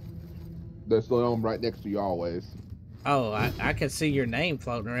 They're still on right next to you always. Oh, I can see your name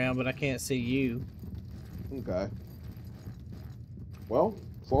floating around, but I can't see you. Okay. Well,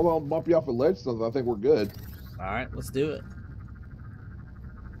 as long as I don't bump you off a ledge, so I think we're good. Alright, let's do it.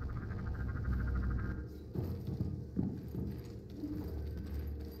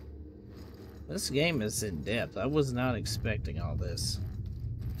 This game is in depth. I was not expecting all this.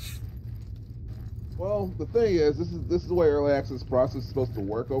 Well, the thing is, this is the way early access process is supposed to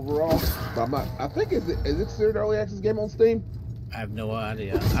work overall. But I'm not. I think is it considered early access game on Steam? I have no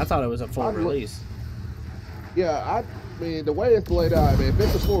idea. I thought it was a full release. Yeah, I mean the way it's laid out. I mean, if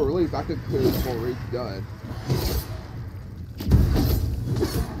it's a full release, I could consider the full release done.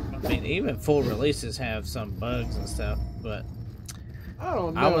 I mean, even full releases have some bugs and stuff, but I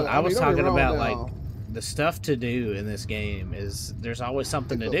don't know. I was talking about like the stuff to do in this game is there's always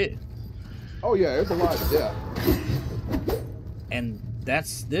something to do. Oh yeah, there's a lot of depth. And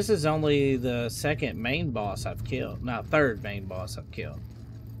this is only the second main boss I've killed. Not third main boss I've killed.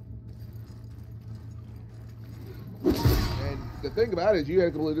 And the thing about it is you had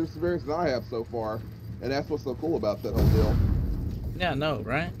a completely different experience than I have so far. And that's what's so cool about that whole deal. Yeah, no,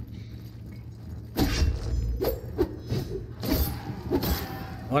 right?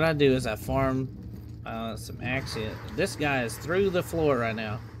 What I do is I farm some Axia. This guy is through the floor right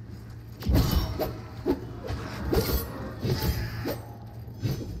now.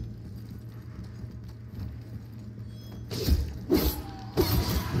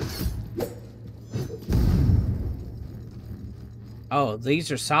 Oh,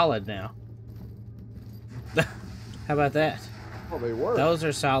 these are solid now. How about that? Oh, they were. Those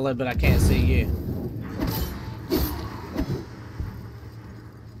are solid, but I can't see you.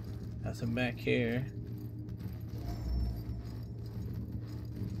 Nothing back here.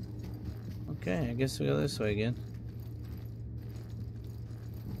 Okay, I guess we go this way again.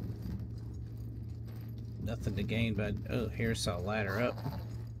 Nothing to gain, but oh, here's a ladder up.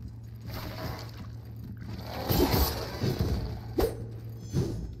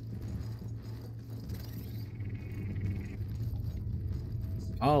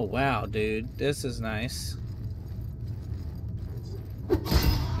 Oh, wow, dude. This is nice.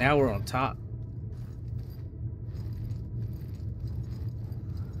 Now we're on top.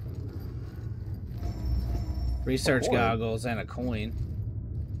 Research goggles and a coin.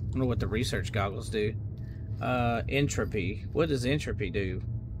 I wonder what the research goggles do. Entropy. What does entropy do?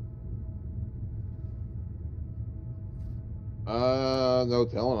 No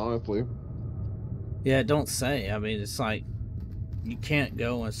telling, honestly. Yeah, don't say. I mean, it's like you can't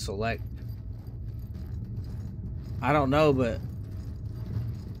go and select. I don't know, but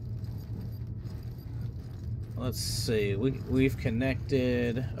let's see. We've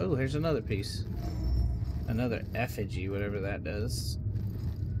connected. Oh, here's another piece. Another effigy, whatever that does.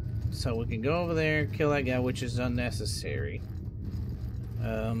 So we can go over there, kill that guy, which is unnecessary.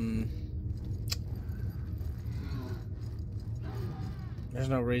 There's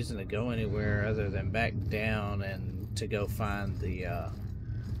no reason to go anywhere other than back down and to go find the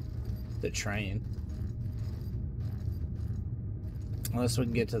train. Unless we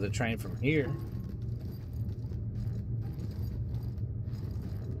can get to the train from here.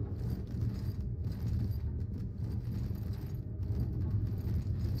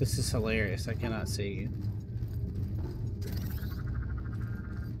 This is hilarious. I cannot see you.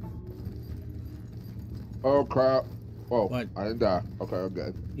 Oh crap! Oh, What? I didn't die. Okay, I'm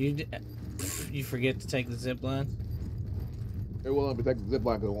good. You forget to take the zip line? It won't let me take the zip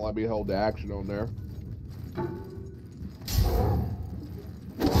line because it won't let me hold the action on there.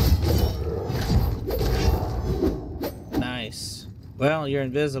 Nice. Well, you're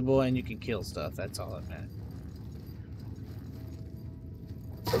invisible and you can kill stuff. That's all that matters.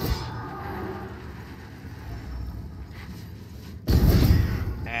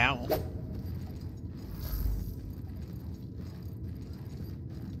 Ow.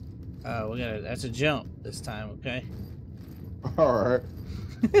 Oh, that's a jump this time, okay? Alright.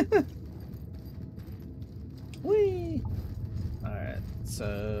 Whee! Alright,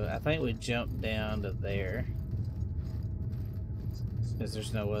 so I think we jump down to there. Because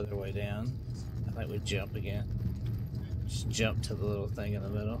there's no other way down. I think we jump again. Just jump to the little thing in the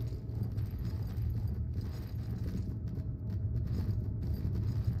middle.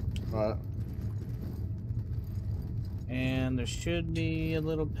 Alright. And there should be a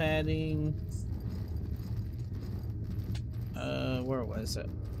little padding. Where was it?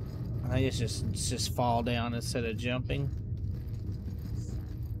 I think it's just fall down instead of jumping.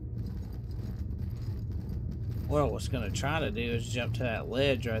 What I was gonna try to do is jump to that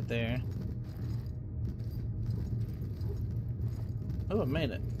ledge right there. Oh, I made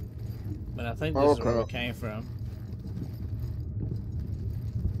it. But I think this is where we came from.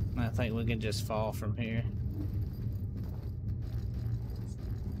 I think we can just fall from here.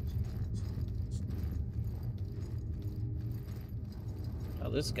 Oh,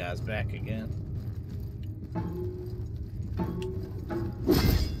 this guy's back again.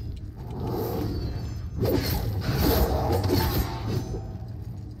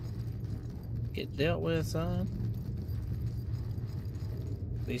 Get dealt with, son.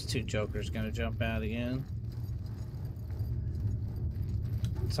 These two jokers gonna jump out again.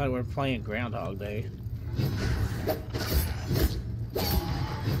 It's like we're playing Groundhog Day.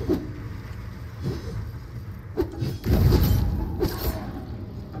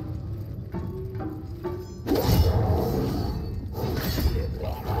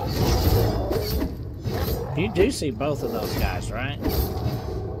 You do see both of those guys, right?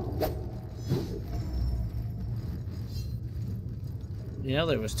 You know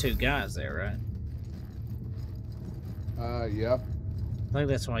there was two guys there, right? Yeah. I think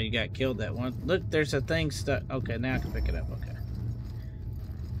that's why you got killed that one. Look, there's a thing stuck. Okay, now I can pick it up. Okay.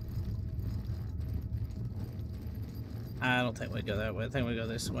 I don't think we go that way. I think we go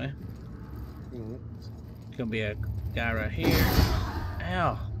this way. Gonna be a guy right here.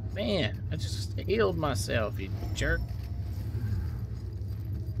 Ow, man! I just healed myself, you jerk.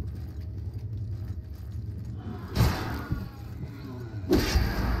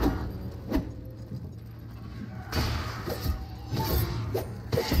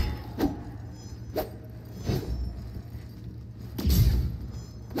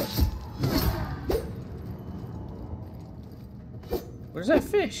 Where's that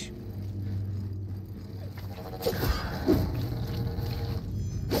fish?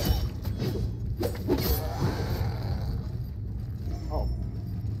 Oh.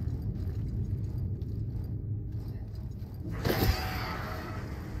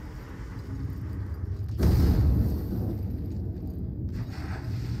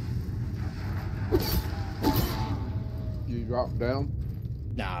 You dropped down?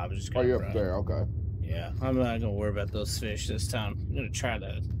 Nah, I was just Oh, gonna you're run. up there, okay. Yeah, I'm not gonna worry about those fish this time. I'm gonna try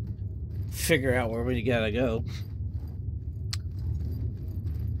to figure out where we gotta go.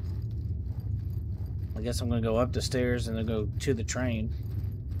 I guess I'm gonna go up the stairs and then go to the train.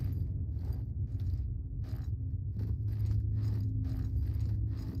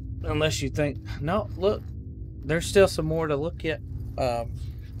 Unless you think, no, look, there's still some more to look at.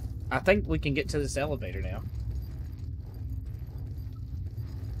 I think we can get to this elevator now.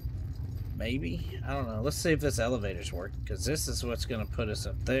 Maybe? I don't know. Let's see if this elevator's working, because this is what's going to put us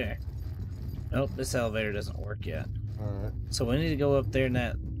up there. Nope, this elevator doesn't work yet. Alright. So we need to go up there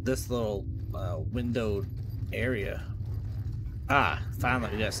in this little windowed area. Ah,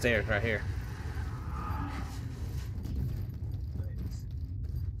 finally we got stairs right here.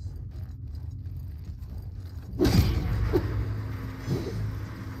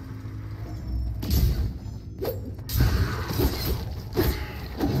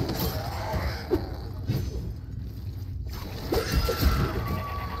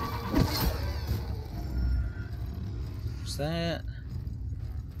 That.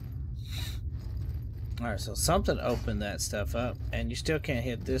 Alright, so something opened that stuff up, and you still can't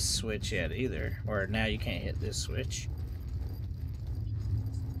hit this switch yet either. Or now you can't hit this switch.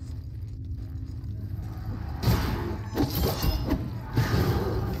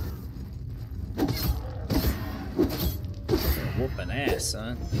 Whooping ass,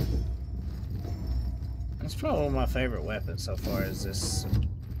 son. That's probably one of my favorite weapons so far, is this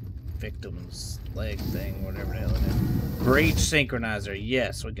victim's leg thing, whatever the hell it is. Breach synchronizer.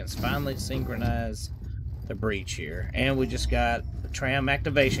 Yes, we can finally synchronize the breach here. And we just got the tram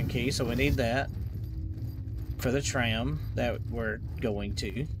activation key, so we need that for the tram that we're going to.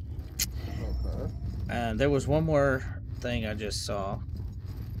 Okay. And there was one more thing I just saw.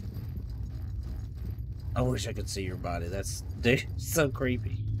 I wish I could see your body. That's dude, so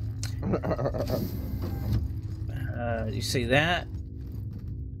creepy. You see that?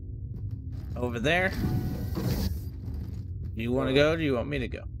 Over there. Do you want to go or do you want me to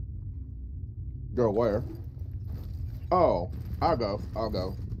go? Go where? Oh, I'll go. I'll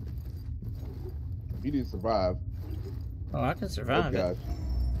go. You need to survive. Oh, I can survive Oh, it. gosh.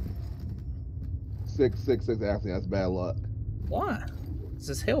 666 actually, that's bad luck. Why? This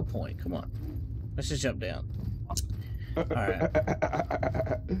is Hellpoint. Come on. Let's just jump down. Alright.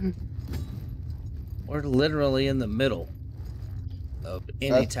 We're literally in the middle of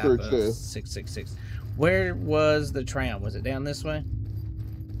any That's type true, of too. 666. Where was the tram? Was it down this way?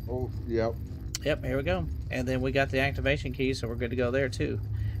 Oh, yep. Yep, here we go. And then we got the activation key, so we're good to go there too.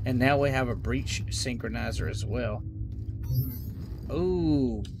 And now we have a breach synchronizer as well.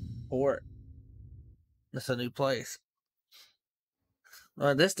 Ooh, port. That's a new place.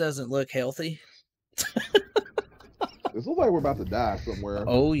 This doesn't look healthy. This looks like we're about to die somewhere.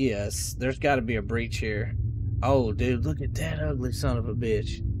 Oh, yes. There's got to be a breach here. Oh, dude, look at that ugly son of a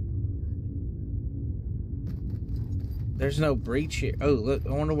bitch. There's no breach here. Oh, look. I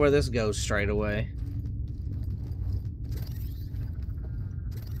wonder where this goes straight away.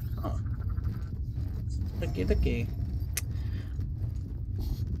 Oh. Looky, looky.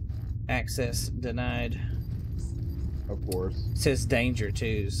 Access denied. Of course. It says danger,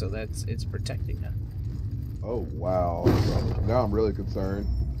 too, so it's protecting us. Oh, wow. Now I'm really concerned.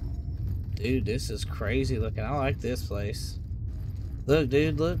 Dude, this is crazy looking. I like this place. Look,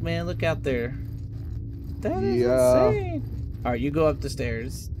 dude. Look, man. Look out there. That is insane. All right, you go up the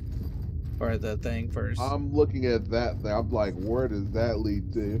stairs. Or the thing first. I'm looking at that thing. I'm like, where does that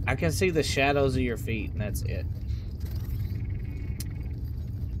lead to? I can see the shadows of your feet, and that's it.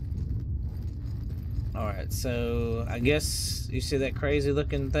 Alright, so I guess you see that crazy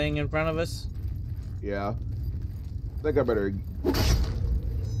looking thing in front of us? Yeah. I think I better...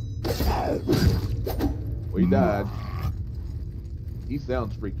 Well, he died. He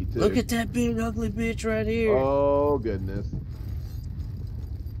sounds freaky, too. Look at that big ugly bitch right here. Oh, goodness.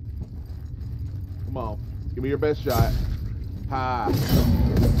 Come on. Give me your best shot. Ha.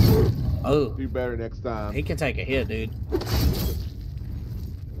 Oh. Do better next time. He can take a hit, dude.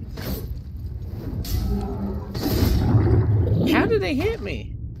 How did they hit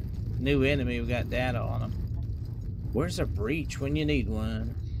me? New enemy, we got data on him. Where's a breach when you need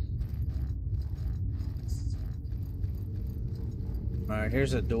one? Alright,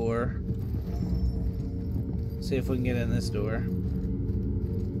 here's a door. See if we can get in this door.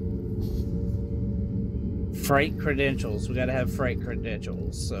 Freight credentials. We gotta have freight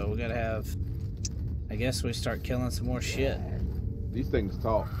credentials. So we gotta have... I guess we start killing some more shit. These things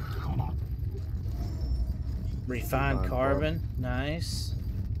talk. Refined carbon. Nice.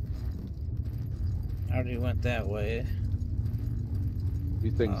 I already went that way.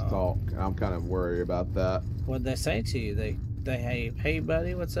 These things talk. I'm kind of worried about that. What'd they say to you? hey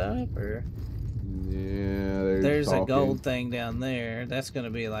buddy, what's up? Or Yeah, they're just there's a talking. gold thing down there. That's gonna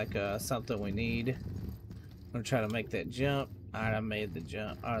be like something we need. I'm gonna try to make that jump. Alright, I made the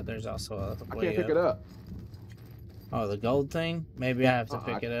jump. Alright, there's also a I way can't pick up. it up. Oh, the gold thing? Maybe I have to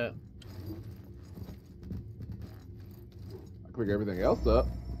pick it up. I can pick everything else up.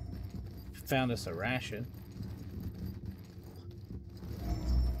 Found us a ration.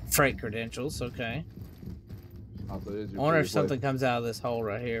 Freight credentials, okay. Also, I wonder if something comes out of this hole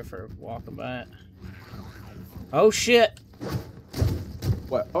right here for walking by it. Oh shit!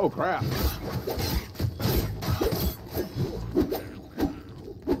 What? Oh crap!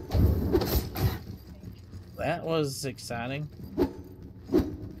 That was exciting.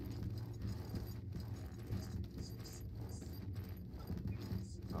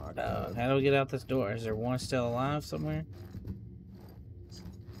 How do we get out this door? Is there one still alive somewhere?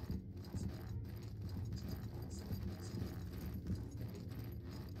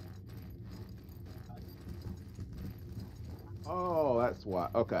 Oh, that's why.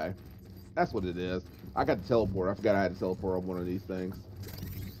 Okay, that's what it is. I got to teleport. I forgot I had to teleport on one of these things.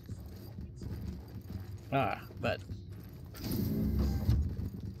 But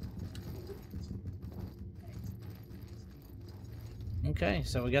okay,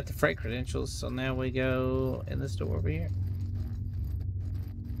 so we got the freight credentials, so now we go in this door over here.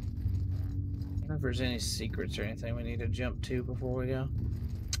 I wonder if there's any secrets or anything we need to jump to before we go.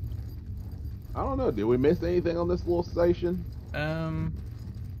 I don't know. Did we miss anything on this little station?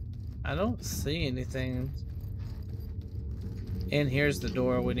 I don't see anything. And here's the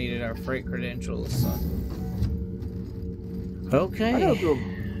door we needed our freight credentials. So. Okay.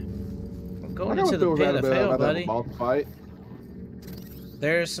 I'm going into the pit of hell, buddy. Fight.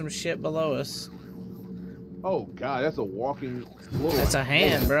 There's some shit below us. Oh god, that's a walking. That's a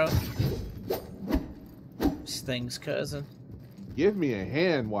hand, bro. This thing's cousin. Give me a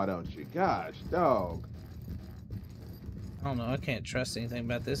hand, why don't you? Gosh, dog. I don't know. I can't trust anything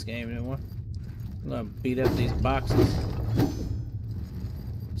about this game anymore. I'm gonna beat up these boxes.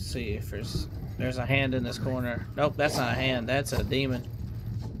 See if there's a hand in this corner. Nope, that's not a hand. That's a demon.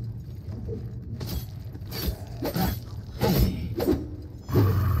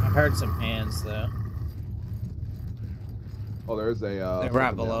 I heard some hands though. Oh, there's a. They're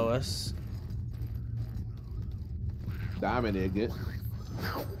right below us. Diamond ingot.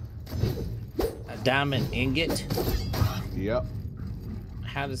 A diamond ingot? Yep.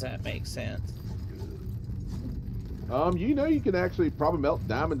 How does that make sense? You know you can actually probably melt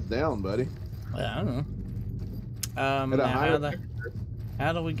diamonds down, buddy. Well, I don't know. Now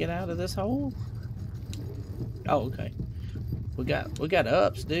how do we get out of this hole? Oh, okay. We got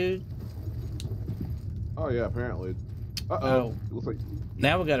ups, dude. Oh yeah, apparently. Oh. It looks like.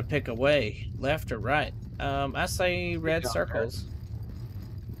 Now we got to pick a way, left or right. I say red circles.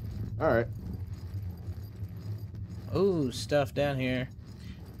 All right. Ooh, stuff down here.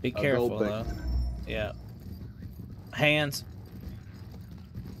 Be careful though. Yeah. Hands.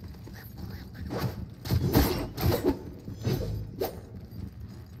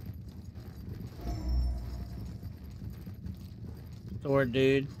 Sword,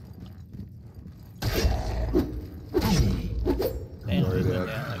 dude. Damn, he went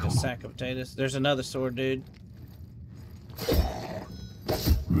down like a sack of potatoes. There's another sword, dude.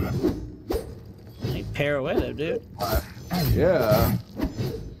 He pirouetted, dude. Yeah.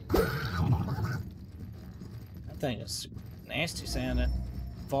 That thing is nasty sounding.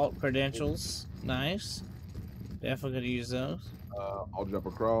 Vault credentials. Nice. Definitely gonna use those. I'll jump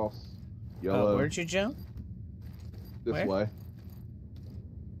across. Yellow. Oh, where'd you jump? This way.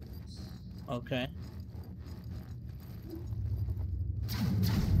 Okay.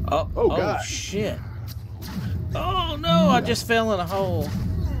 Oh, God. Shit. Oh no, I just fell in a hole.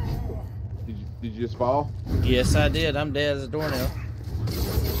 Did you just fall? Yes, I did. I'm dead as a doornail.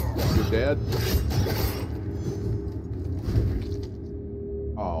 You're dead?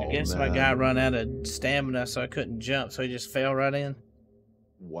 Oh, I guess man. my guy run out of stamina, so I couldn't jump, so he just fell right in.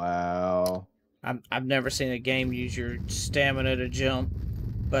 Wow. I've never seen a game use your stamina to jump,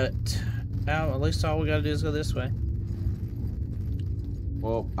 but now at least all we gotta do is go this way.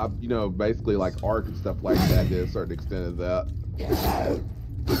 Well, basically like Ark and stuff like that did a certain extent of that.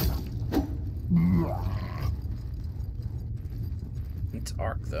 It's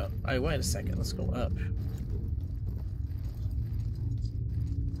Ark though. Hey, wait a second. Let's go up.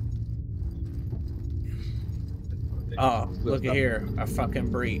 Oh, look at here. A fucking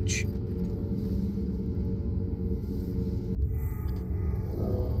breach.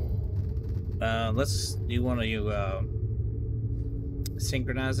 Do you want to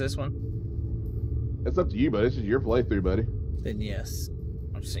synchronize this one? It's up to you, buddy. This is your playthrough, buddy. then yes,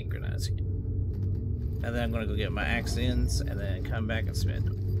 I'm synchronizing it. And then I'm going to go get my axe ends and then come back and spend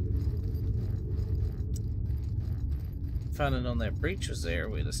them. Finding on that breach was there,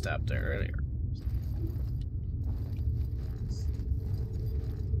 we'd have stopped there earlier.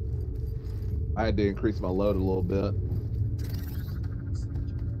 I had to increase my load a little bit.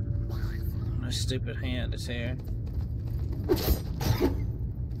 My stupid hand is here.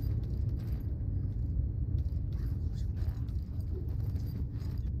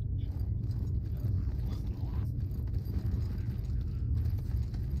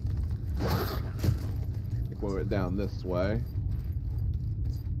 We went down this way.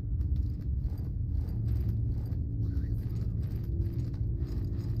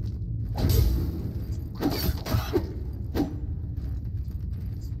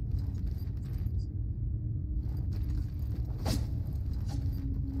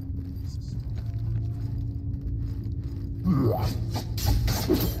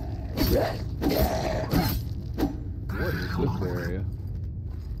 What is this area?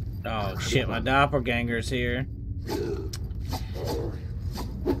 Oh shit, my doppelganger's here.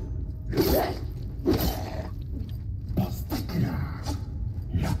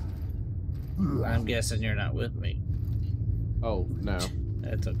 I'm guessing you're not with me. Oh, no.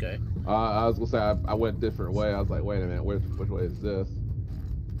 That's okay. I was gonna say I went a different way. I was like, wait a minute, which way is this?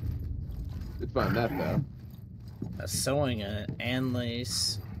 Did find that though. A sewing and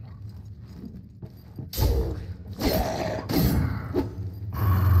lace.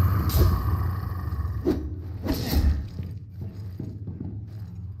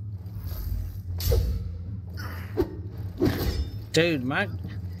 Dude, my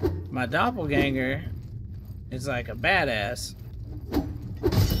doppelganger is like a badass.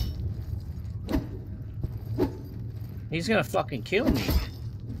 He's gonna fucking kill me.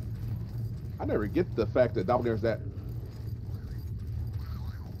 I never get the fact that doppelganger's that.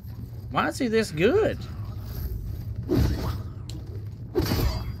 Why is he this good?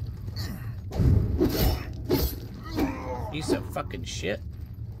 Piece of fucking shit.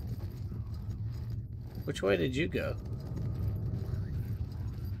 Which way did you go?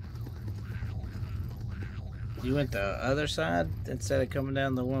 You went the other side instead of coming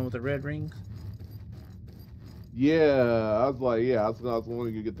down the one with the red rings? Yeah, I was like, yeah, I was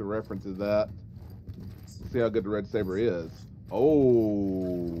wanting to get the reference of that. See how good the red saber is.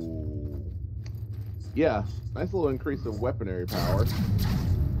 Oh, yeah, nice little increase of weaponry power.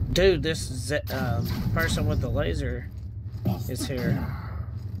 Dude, this person with the laser is here.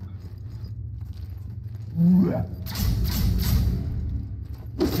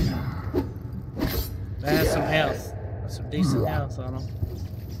 That has some health. Some decent health on him.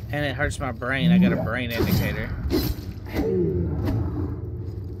 And it hurts my brain. I got a brain indicator.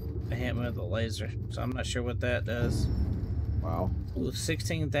 They hit me with a laser, so I'm not sure what that does. Wow. Ooh,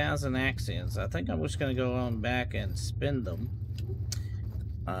 16,000 accents. I think I'm just going to go on back and spend them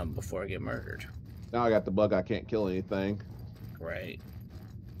before I get murdered. Now I got the bug, I can't kill anything. Great.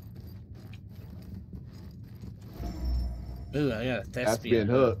 Ooh, I got a thespian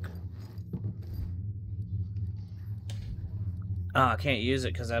hook. Oh, I can't use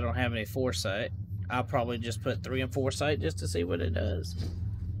it because I don't have any foresight. I'll probably just put 3 in foresight just to see what it does.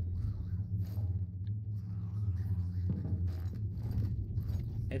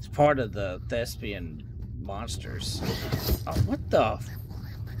 It's part of the thespian monsters. Oh, what the?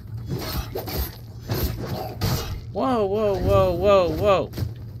 Whoa, whoa, whoa, whoa, whoa.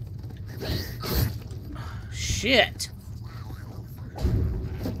 Shit.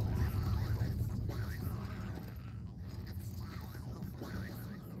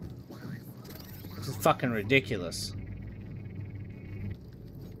 This is fucking ridiculous.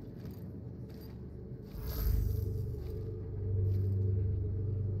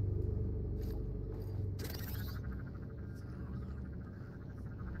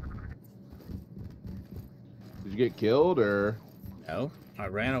 Did you get killed or? No, I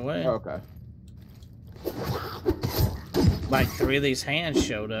ran away. Oh, okay. Like 3 of these hands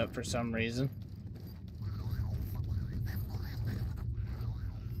showed up for some reason.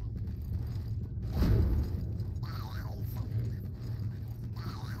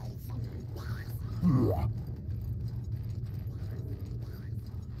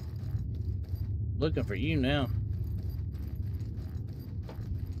 Looking for you now.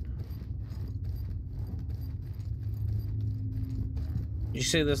 You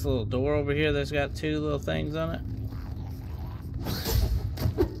see this little door over here that's got 2 little things on it?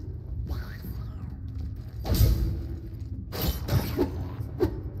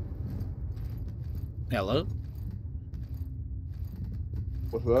 Hello?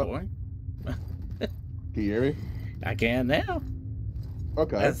 What's up? Boy? Can you hear me? I can now.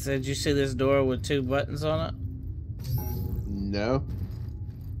 Okay. Did you see this door with 2 buttons on it? No.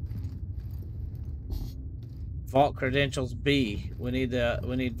 Vault credentials B. We need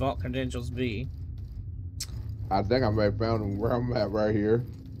vault credentials B. I think I may have found where I'm at right here.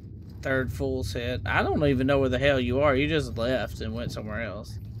 3rd fool's head. I don't even know where the hell you are. You just left and went somewhere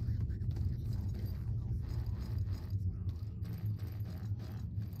else.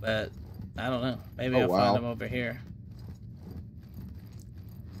 But I don't know. Maybe I'll find him over here.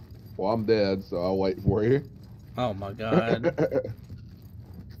 Well, I'm dead, so I'll wait for you. Oh my god.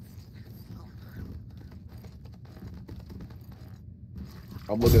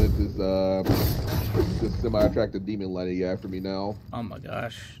 I'm looking at this semi-attractive demon lady after me now. Oh my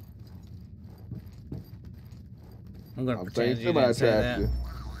gosh. I'm gonna pretend you didn't say that.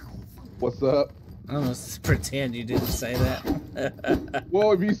 What's up? I'm gonna pretend you didn't say that.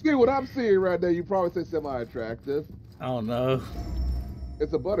 Well, if you see what I'm seeing right there, you probably say semi-attractive. Oh no.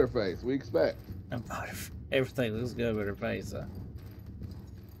 It's a butterface. We expect. Everything looks good with her face, huh?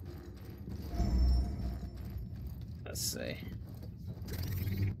 Let's see.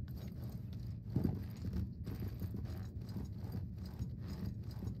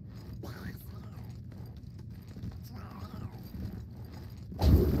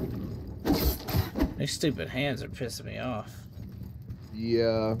 These stupid hands are pissing me off.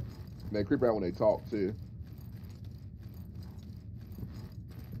 Yeah. They creep out when they talk, too.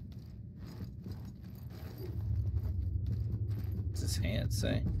 What's his hand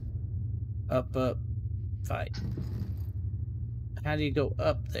say? Up, up, fight. How do you go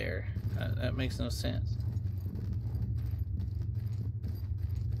up there? That makes no sense.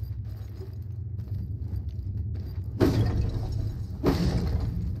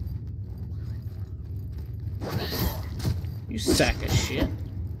 You sack of shit.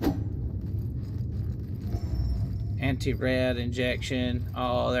 Anti-rad injection.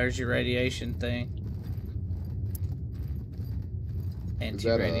 Oh, there's your radiation thing.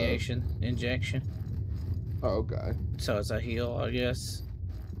 Anti-radiation injection. Oh, okay. So it's a heal, I guess,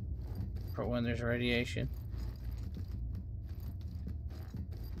 for when there's radiation.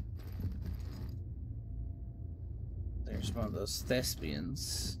 There's one of those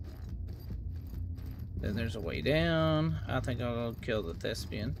thespians. Then there's a way down. I think I'll go kill the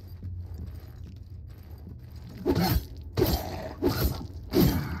thespian.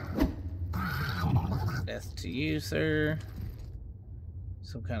 Death to you, sir.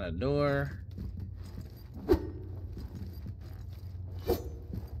 Some kind of door.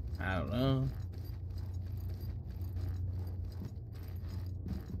 I don't know.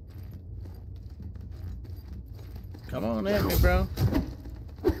 Come on at me, bro.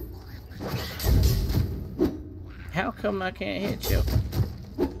 How come I can't hit you?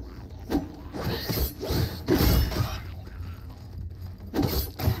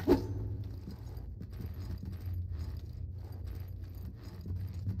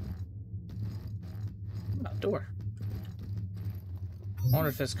 Oh, door. I wonder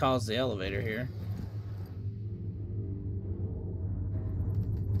if this calls the elevator here.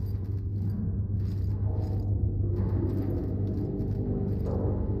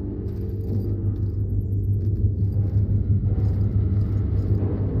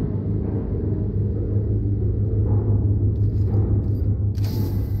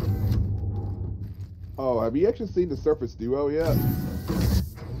 Have you actually seen the Surface Duo yet?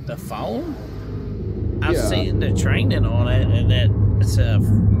 The phone? I've seen the training on it, and it's a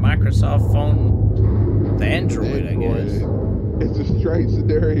Microsoft phone with Android, I guess. It's a strange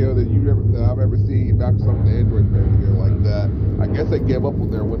scenario that I've ever seen Microsoft and Android pair together like that. I guess they gave up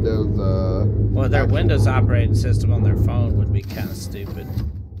on their Windows. Well, their Windows operating system on their phone would be kind of stupid,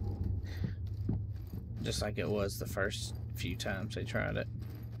 just like it was the first few times they tried it.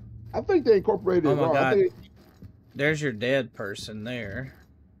 I think they incorporated. Oh my god! There's your dead person there.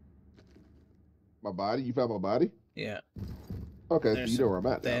 My body? You found my body? Yeah. Okay, so you know where I'm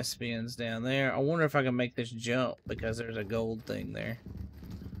at now. Thespians down there. I wonder if I can make this jump because there's a gold thing there.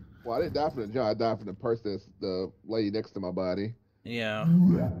 Well, I didn't die from the jump. I died from the person that's the lady next to my body. Yeah.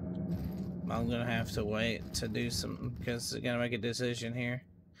 I'm gonna have to wait to do something because I gotta make a decision here.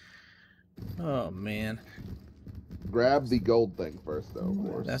 Oh man. Grab the gold thing first, though, of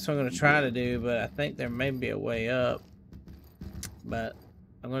course. That's what I'm gonna try to do, but I think there may be a way up. But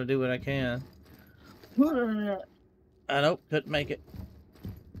I'm gonna do what I can. I nope, couldn't make it.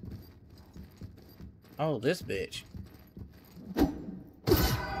 Oh, this bitch.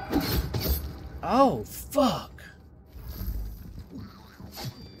 Oh, fuck.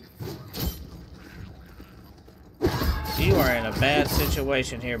 You are in a bad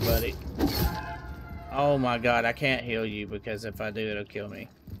situation here, buddy. Oh my god, I can't heal you because if I do, it'll kill me.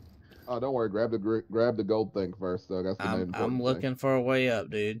 Oh, don't worry. Grab the gold thing first, though. That's the main I'm important thing. looking for a way up,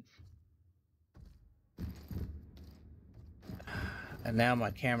 dude. And now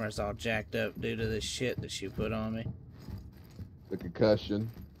my camera's all jacked up due to this shit that she put on me. The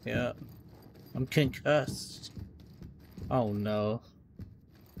concussion. Yep. I'm concussed. Oh no.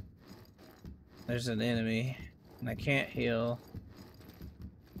 There's an enemy. And I can't heal.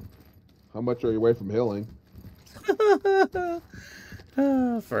 How much are you away from healing?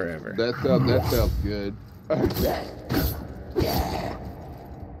 Forever. That sounds good.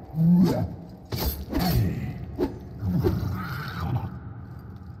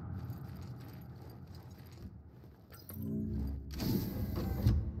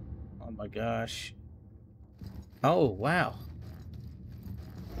 Oh my gosh. Oh wow.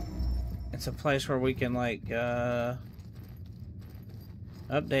 It's a place where we can like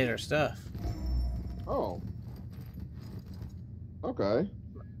update our stuff. Oh. Okay.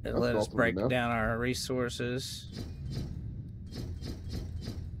 It let us break down our resources.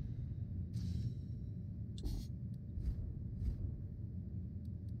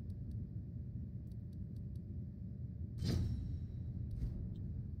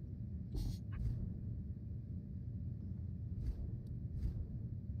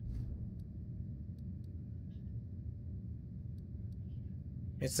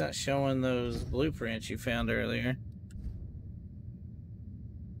 It's not showing those blueprints you found earlier.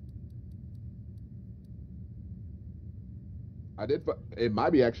 I did. It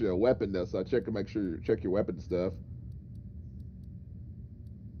might be actually a weapon though, so I check to make sure check your weapon stuff.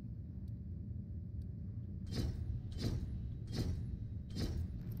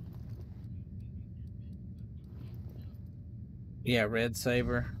 Yeah, red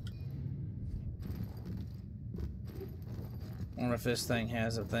saber. I wonder if this thing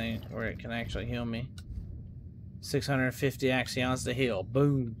has a thing where it can actually heal me. 650 axions to heal.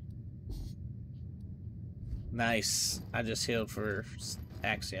 Boom. Nice. I just healed for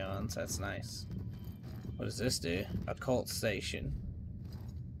axions. That's nice. What does this do? Occult station.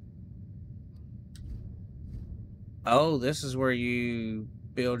 Oh, this is where you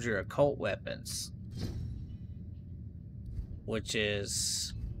build your occult weapons. Which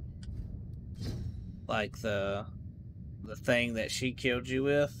is like the thing that she killed you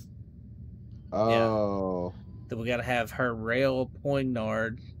with. Oh. Yeah. Then we gotta have her rail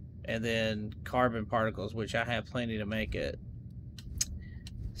poignard and then carbon particles, which I have plenty to make it.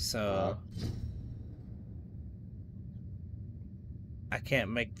 So I can't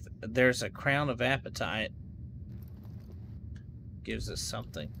make there's a crown of appetite. Gives us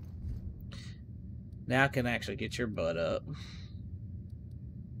something. Now I can actually get your butt up.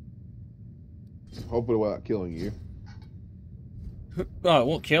 Hopefully without killing you. Oh, it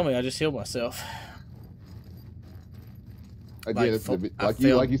won't kill me. I just healed myself. Again, it's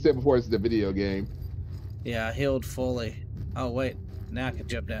like you said before, it's the video game. Yeah, I healed fully. Oh wait, now I can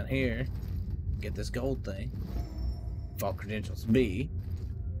jump down here, get this gold thing. Vault credentials B,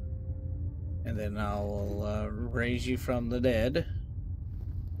 and then I will raise you from the dead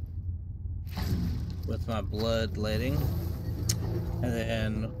with my bloodletting, and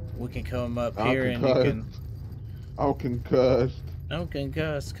then we can come up here and you can. I'm concussed. I'm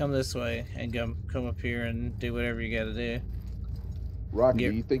concussed. Come this way and come up here and do whatever you got to do. Rocky,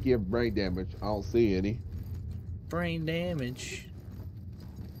 you think you have brain damage? I don't see any. Brain damage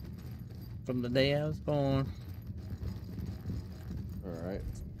from the day I was born. All right.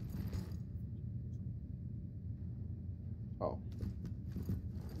 Oh,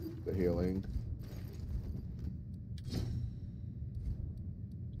 the healing.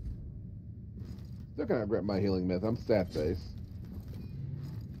 Still can't grab my healing myth. I'm stat based.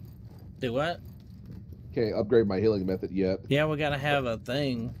 Do what? Can't upgrade my healing method yet. Yeah, we gotta have a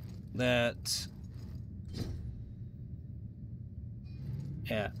thing that.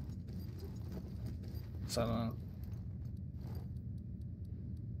 Yeah. So.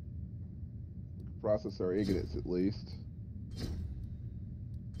 Process our ignorance at least.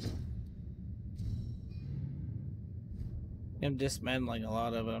 I'm dismantling a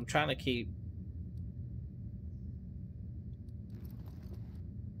lot of it. I'm trying to keep.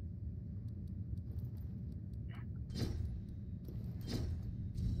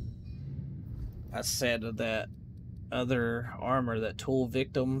 I said that other armor, that tool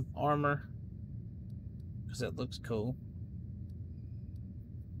victim armor, because it looks cool.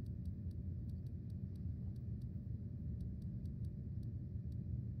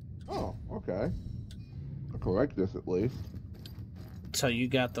 Oh, okay. I'll correct this at least. So you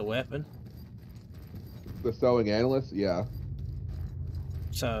got the weapon? The sewing analyst, yeah.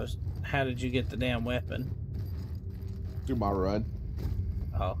 So How did you get the damn weapon? Through my run.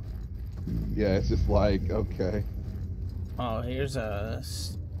 Oh. Yeah, it's just like, okay. Oh, here's a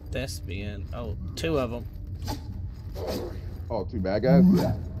thespian. Oh, 2 of them. Oh, 2 bad guys?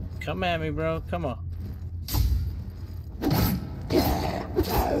 Come at me, bro. Come on.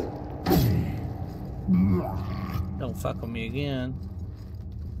 Don't fuck with me again.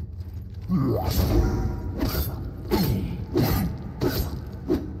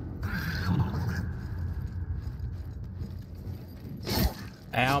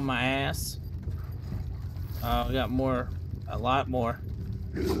 Ow, my ass. Oh, we got more. A lot more.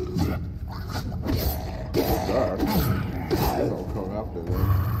 Dark. Don't come after them.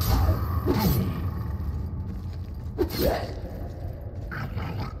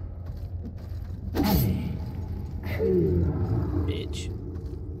 Bitch.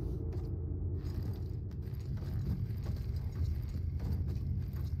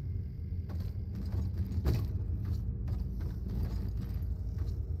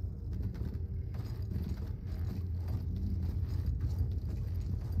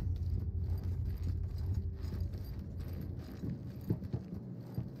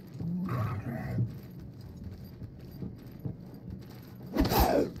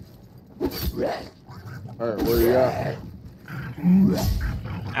 Alright, where you at?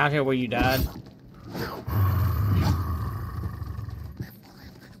 Out here where you died.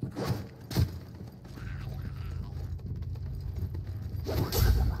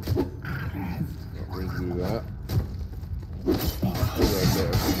 Don't need to do that. Right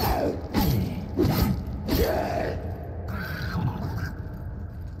there.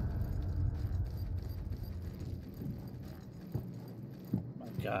 My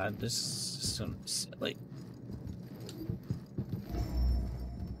God, this is some silly.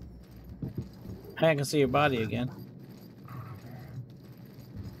 Hey, I can see your body again.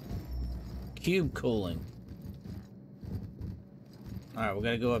 Cube cooling. Alright, we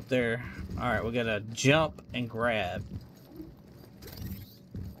gotta go up there. Alright, we gotta jump and grab.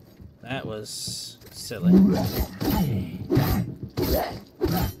 That was silly.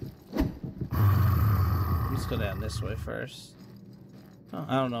 Let's go down this way first. Oh,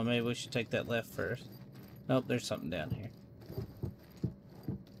 I don't know, maybe we should take that left first. Nope, there's something down here.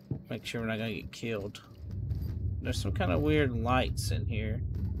 Make sure we're not gonna get killed. There's some kind of weird lights in here.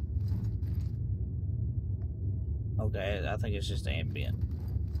 Okay, I think it's just ambient.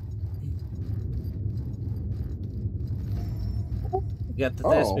 We got the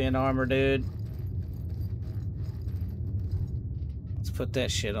thespian armor, dude. Let's put that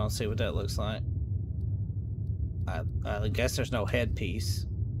shit on, see what that looks like. I guess there's no headpiece.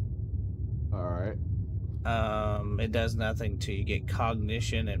 Alright. It does nothing till you get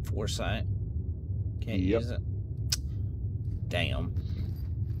cognition and foresight. Can't use it. Damn.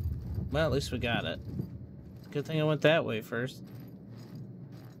 Well, at least we got it. Good thing I went that way first.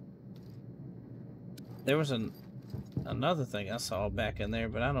 There was another thing I saw back in there,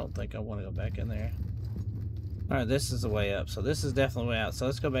 but I don't think I want to go back in there. Alright, this is the way up. So this is definitely the way out. So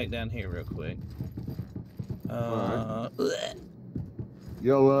let's go back down here real quick. Right.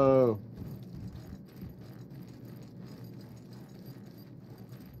 YOLO.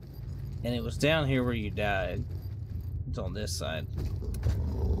 And it was down here where you died. It's on this side.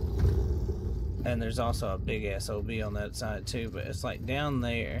 And there's also a big SOB on that side too, but it's like down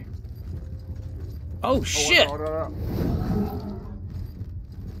there. Oh shit!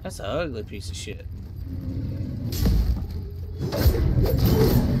 That's an ugly piece of shit.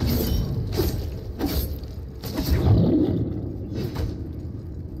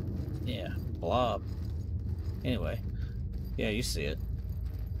 Yeah, blob. Anyway, yeah, you see it.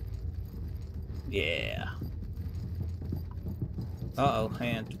 Yeah. Uh-oh,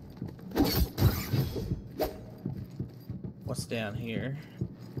 hand. What's down here?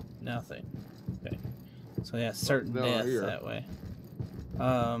 Nothing. Okay. So yeah, certain death here. that way.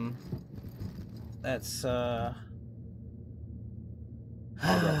 That's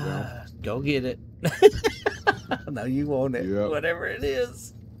go get it. No, you want it. Yep. Whatever it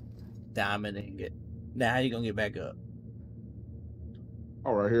is. Diamond ingot. Now how you gonna get back up?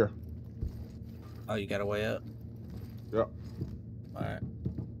 Oh, right here. Oh, you got a way up? Yep. Alright.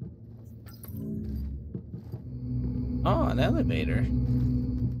 Oh, an elevator.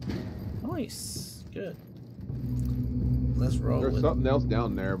 Nice. Good. Let's roll. There's something else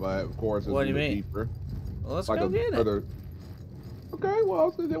down there, but of course it's What do you mean? deeper. Well, let's Like go get it. Okay,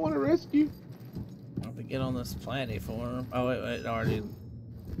 well, so they want to rescue. I have to get on this platform. Oh, wait, already.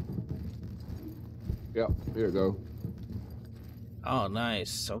 Yep, here you go. Oh,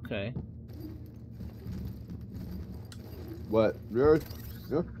 nice. Okay. What? Really?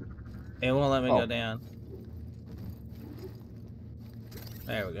 Yeah. It won't let me go Oh, down.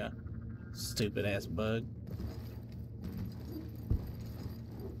 There we go. Stupid ass bug.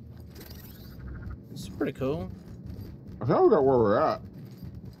 It's pretty cool. I think we got where we're at.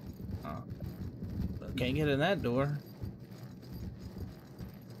 Oh. But can't get in that door.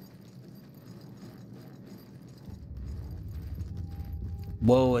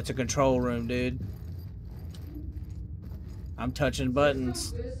 Whoa, it's a control room, dude. I'm touching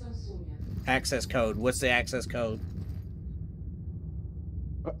buttons. Access code. What's the access code?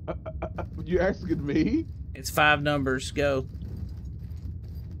 You asking me? It's 5 numbers. Go.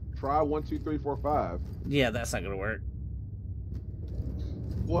 Try 1, 2, 3, 4, 5. Yeah, that's not gonna work.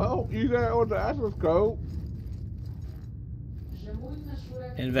 Well, you got on the access code.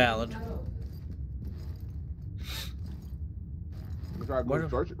 Invalid. Let's try to go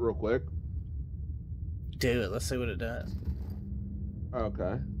search it real quick. Do it. Let's see what it does.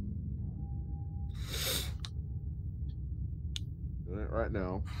 Okay. Doing it right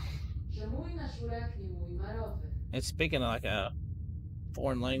now. It's speaking like a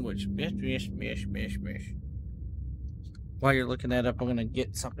foreign language. Bish, bish, bish, bish, bish. While you're looking that up, I'm gonna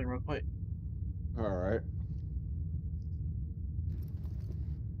get something real quick. All right.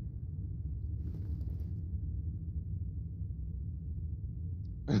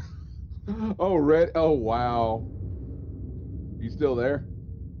 Oh, red. Oh, wow. You still there?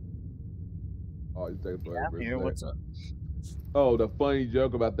 Oh, you take Yeah, I'm here. What's up? Oh, the funny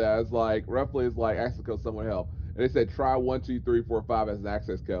joke about that is like roughly it's like access code someone help. And they said try 1, 2, 3, 4, 5 as an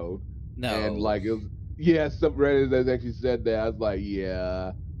access code. No. And like it was some Reddit has actually said that. I was like,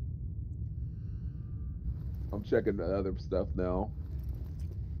 yeah. I'm checking the other stuff now.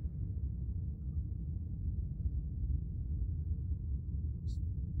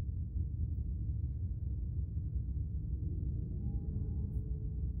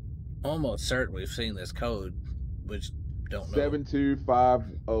 Almost certain we've seen this code, which don't know.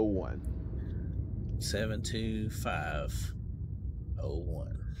 72501.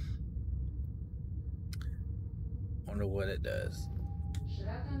 72501. Wonder what it does.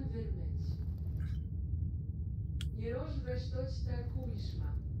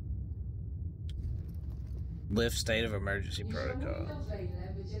 Lift state of emergency protocol.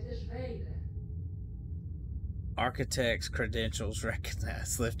 Architect's credentials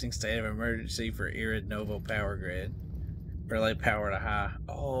recognized. Lifting state of emergency for Irid Novo power grid. Relay power to high.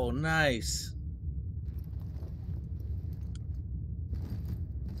 Oh, nice.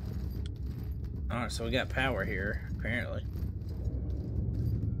 Alright, so we got power here, apparently.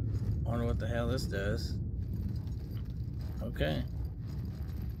 Wonder what the hell this does. Okay.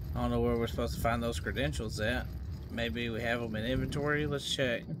 I don't know where we're supposed to find those credentials at. Maybe we have them in inventory. Let's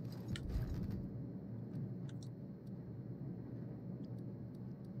check.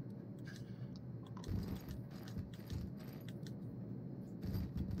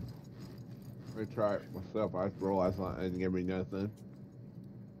 Let me try it myself. I realized it didn't give me nothing.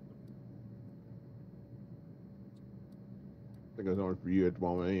 I think it's only for you at the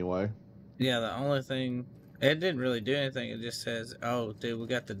moment anyway. Yeah, the only thing... It didn't really do anything. It just says, oh, dude, we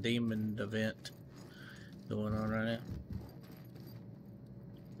got the demon event going on right now.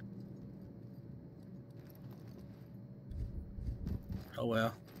 Oh,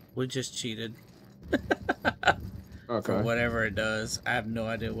 well. We just cheated. Okay. For whatever it does. I have no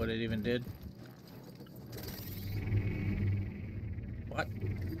idea what it even did. What?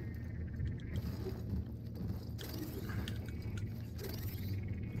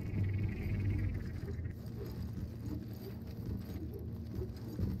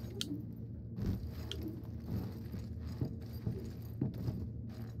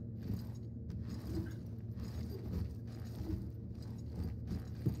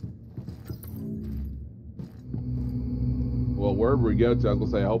 Well, wherever we go to, I was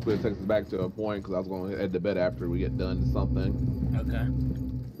gonna say hopefully it takes us back to a point because I was gonna head to bed after we get done to something. Okay.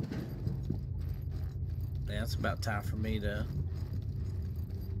 Yeah, it's about time for me to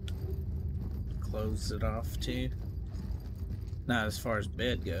close it off too. Not as far as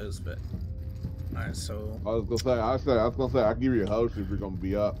bed goes, but alright, so I was gonna say I'll give you a host if you're gonna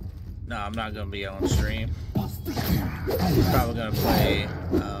be up. no, I'm not gonna be on stream. Probably gonna play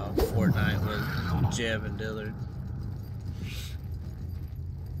Fortnite with Jeb and Dillard.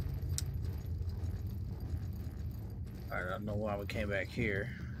 I don't know why we came back here.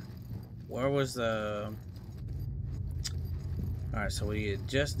 Where was the... Alright, so we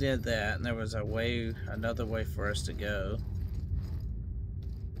just did that, and there was a way, another way for us to go.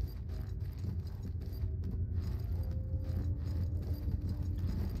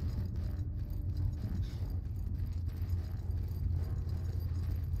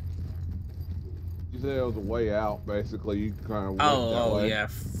 said it was a way out, basically. You kind of went that Oh, way. yeah,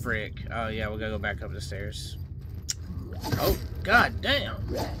 frick. Oh, yeah, we gotta go back up the stairs. Oh, god damn.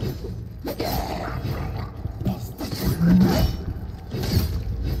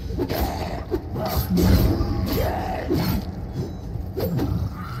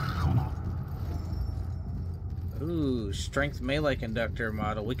 Ooh, strength melee conductor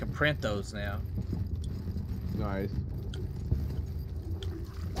model. We can print those now. Nice.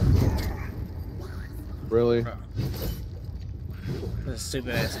 Really? This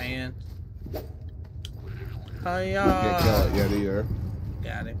stupid ass hand. Can't kill it yet either.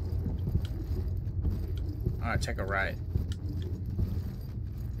 Got it. Alright, take a right.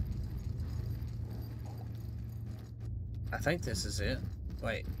 I think this is it.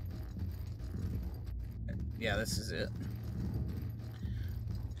 Wait. Yeah, this is it.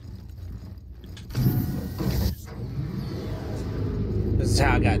 This is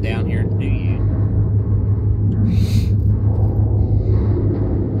how I got down here to you.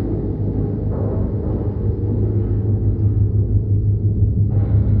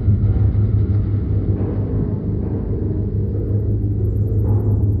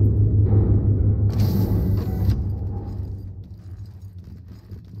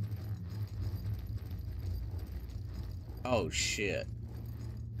 Oh shit.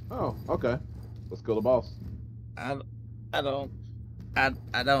 Oh, okay. Let's kill the boss. I don't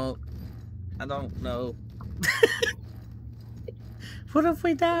know. What if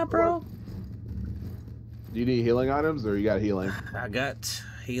we die, bro? Do you need healing items or you got healing? I got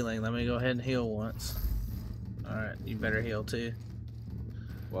healing. Let me go ahead and heal once. Alright, you better heal too.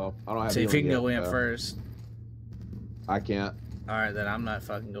 Well, I don't have See if you healing can go yet, in so first. I can't. Alright, then I'm not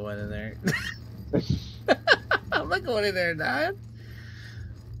fucking going in there. I'm not going in there and dying.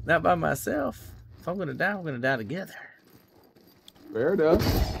 Not by myself. If I'm gonna die, I'm gonna die together. Fair enough.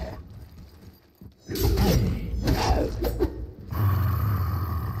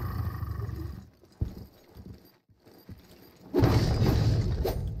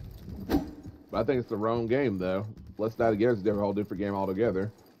 But I think it's the wrong game, though. Let's Die Together is a whole different game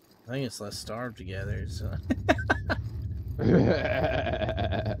altogether. I think it's Let's Starve Together. So.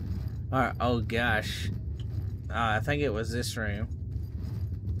 Alright, oh gosh. I think it was this room.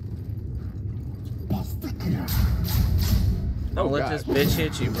 Don't let this bitch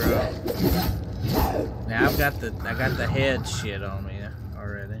hit you, bro. Now I got the head shit on me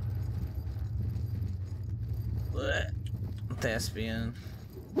already. Thespian.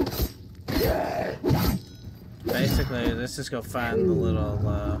 Basically, let's just go find the little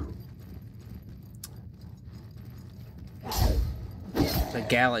the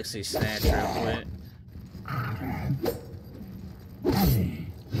galaxy snatch real quick.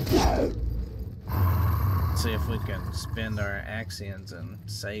 See if we can spend our Axions and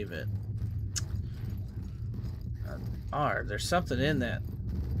save it. There's something in that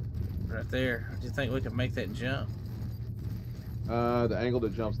right there. Do you think we can make that jump? The angle to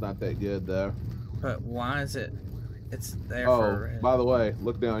jump's not that good, though. But why is it? It's there for... by the way,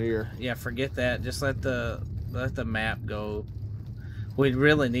 look down here. Yeah, forget that. Just let the map go. We'd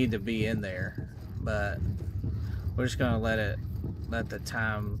really need to be in there, but we're just gonna let the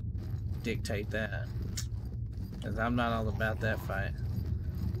time dictate that. Cause I'm not all about that fight.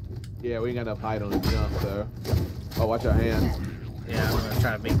 Yeah, we ain't got enough height on the jump, though. Oh, watch our hands. Yeah, I'm gonna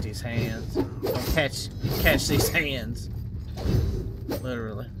try to beat these hands. Catch these hands.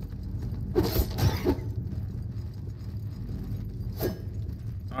 Literally.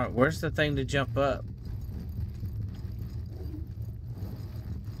 Alright, where's the thing to jump up?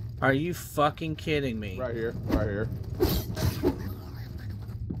 Are you fucking kidding me? Right here, right here.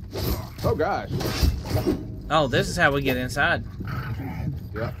 Oh gosh. Oh, this is how we get inside.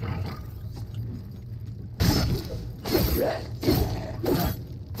 Yep.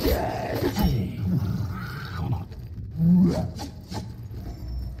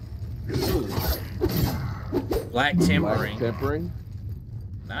 Black tempering. Black tempering.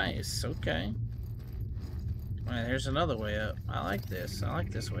 Nice, okay. Alright, here's another way up. I like this. I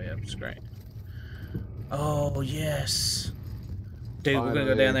like this way up. It's great. Oh, yes. Dude, we're gonna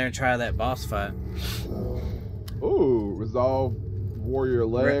go down there and try that boss fight. Ooh, resolve warrior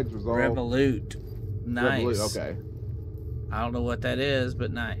legs, resolve Revolute. Nice. Revolute, okay. I don't know what that is,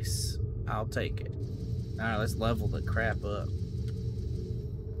 but nice. I'll take it. Alright, let's level the crap up.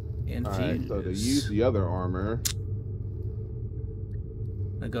 Infuse. Alright, so to use the other armor,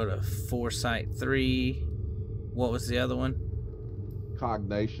 I go to Foresight 3. What was the other one?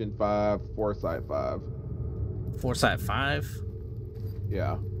 Cognation 5, Foresight 5. Foresight 5?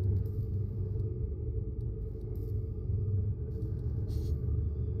 Yeah.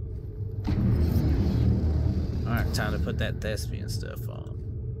 Time to put that thespian stuff on.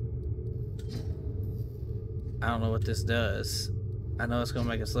 I don't know what this does. I know it's gonna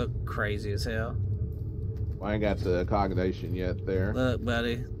make us look crazy as hell. Well, I ain't got the cognation yet there. Look,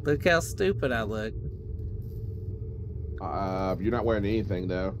 buddy. Look how stupid I look. You're not wearing anything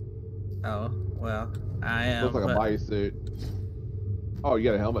though. Oh, well, I am. Looks like a bodysuit. Oh, you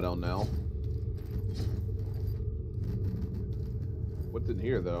got a helmet on now. What's in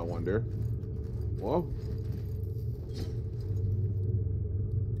here though, I wonder? Whoa.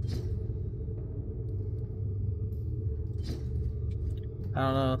 I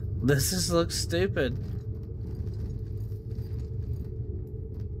don't know. This just looks stupid.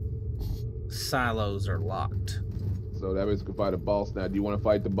 Silos are locked. So that means we can fight a boss now. Do you want to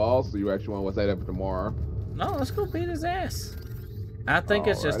fight the boss, or you actually want to save that for tomorrow? No, let's go beat his ass. I think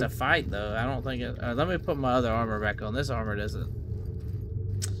it's just a fight, though. I don't think it... let me put my other armor back on. This armor doesn't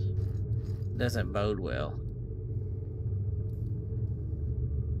bode well.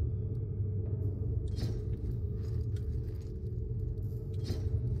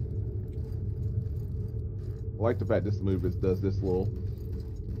 I like the fact this move does this little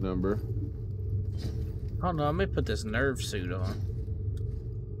number. Oh no, let me put this nerve suit on.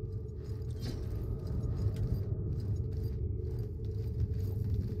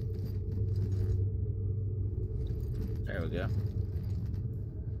 There we go.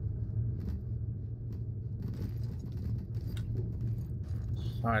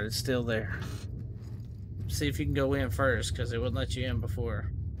 Alright, it's still there. See if you can go in first, because it wouldn't let you in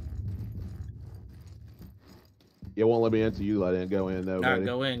before. It won't let me in until you let it go in, though. Alright,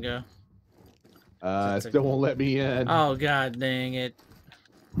 go in, go. It still won't let me in. Oh, god dang it.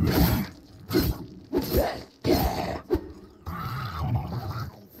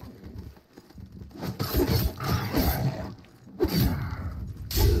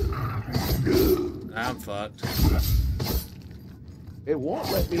 I'm fucked. It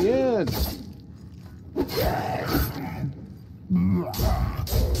won't let me in.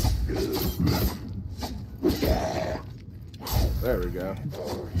 There we go.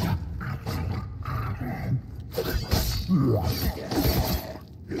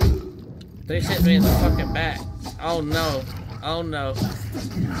 They hit me in the fucking back. Oh no. Oh no.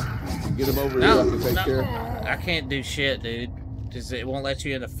 Get him over No, here. I can take care. I can't do shit, dude. Just it won't let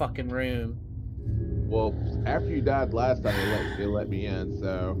you in the fucking room. Well, after you died last time, it let me in,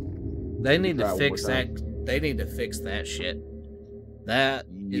 so... They need to fix that. They need to fix that shit. That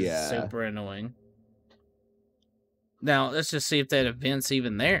is super annoying. Now, let's just see if that event's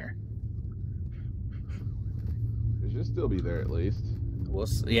even there. It should still be there, at least. Well,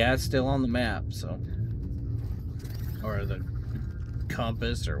 yeah, it's still on the map, so... Or the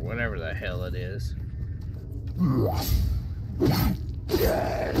compass, or whatever the hell it is.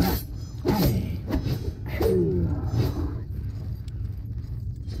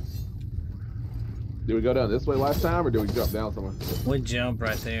 Did we go down this way last time, or did we jump down somewhere? We jump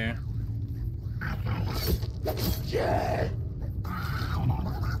right there.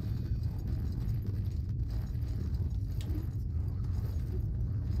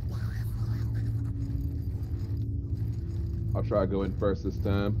 I'll try to go in first this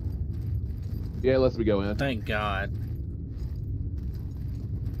time. Yeah, let's me go in. Thank God.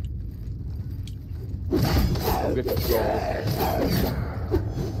 I'll get the skull.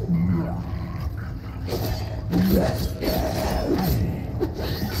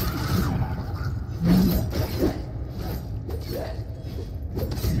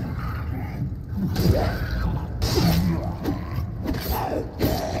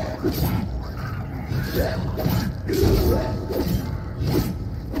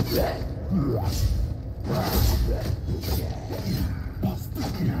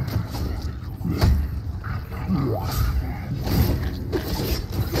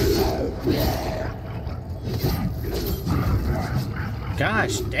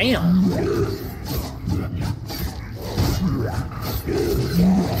 Gosh damn. I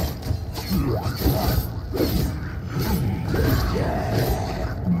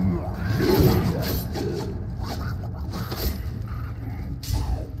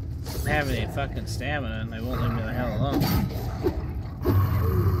don't have any fucking stamina and they won't leave me the hell alone.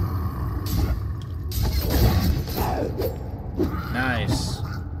 Nice.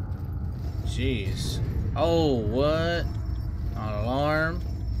 Jeez. Oh, what? An alarm?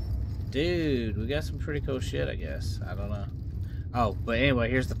 Dude, we got some pretty cool shit, I guess. I don't know. Oh, but anyway,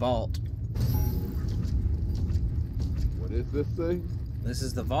 here's the vault. What is this thing? This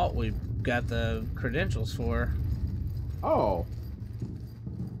is the vault we got the credentials for. Oh.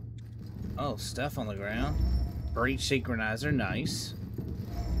 Oh, stuff on the ground. Breach synchronizer, nice.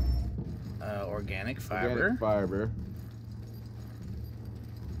 Organic fiber. Organic fiber.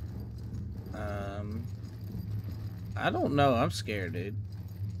 I don't know. I'm scared, dude.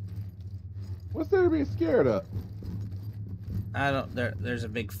 What's there to be scared of? I don't. There's a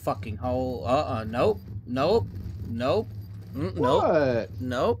big fucking hole. Nope. Nope. Nope. Nope. What?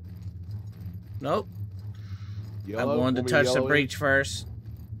 Nope. Nope. Yellow? I wanted to touch the breach first.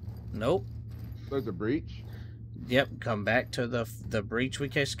 Nope. There's a breach? Yep. Come back to the breach we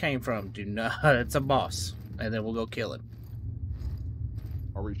just came from. Do not. It's a boss, and then we'll go kill him.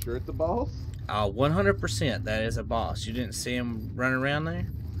 Are we sure it's a boss? 100%. That is a boss. You didn't see him running around there?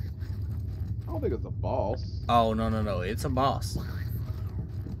 I don't think it's a boss. Oh, no. It's a boss.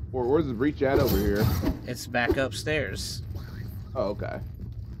 Or where's the breach at over here? It's back upstairs. Oh, okay.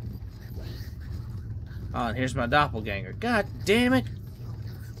 Oh, and here's my doppelganger. God damn it!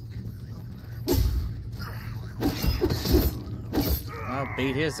 I'll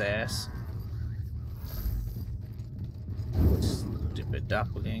beat his ass. Stupid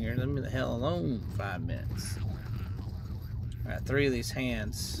doppelganger. Leave me the hell alone for 5 minutes. Alright, 3 of these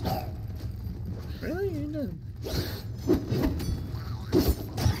hands. Really? You didn't?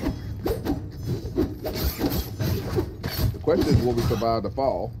 The question is, will we survive the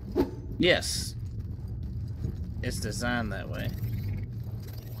fall? Yes. It's designed that way.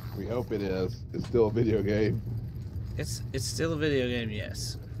 We hope it is. It's still a video game. It's still a video game,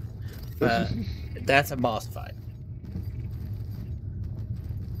 yes. But that's a boss fight.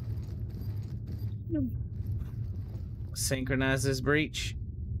 Synchronize this breach.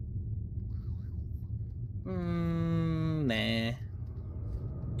 Nah.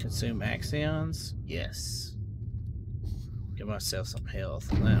 Consume axions? Yes. Give myself some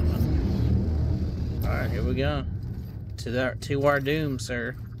health on that one. Alright, here we go. To our doom,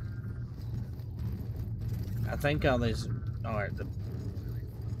 sir. I think all these... Alright, the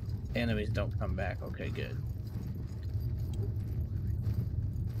enemies don't come back. Okay, good.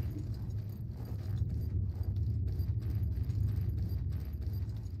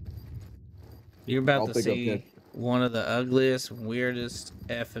 You're about to see one of the ugliest, weirdest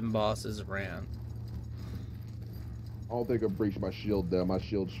effing bosses around. I don't think I breached my shield though. My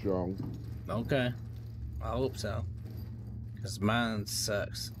shield's strong. Okay. I hope so. Because mine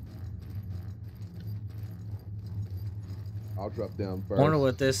sucks. I'll drop down first. I wonder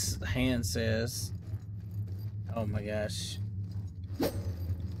what this hand says. Oh my gosh.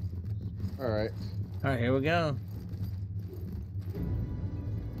 Alright. Alright, here we go.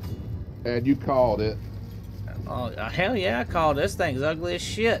 And you called it. Oh, hell yeah, I called this thing's ugly as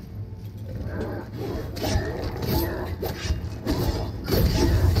shit.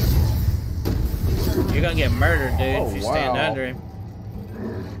 You're gonna get murdered, dude, if you stand under him.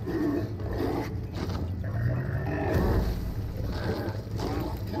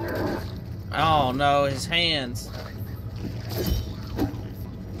 Oh no, his hands.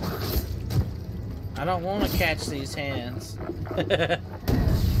 I don't want to catch these hands.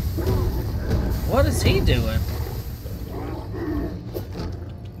 What is he doing?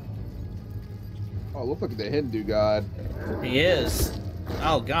 Oh, looks like the Hindu god. He is.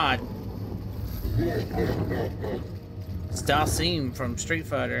 Oh god. It's Dalsim from Street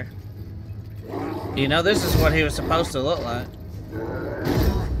Fighter. You know, this is what he was supposed to look like.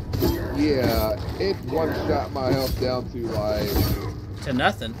 Yeah, it one-shot my health down to like... To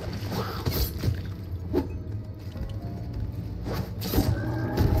nothing.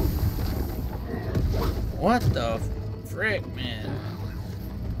 What the frick, man?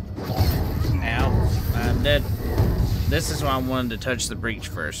 Ow. I'm dead. This is why I wanted to touch the breach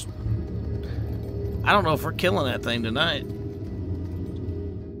first. I don't know if we're killing that thing tonight. I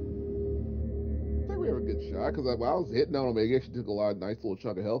think we have a good shot, because while I was hitting on him, it actually took a nice little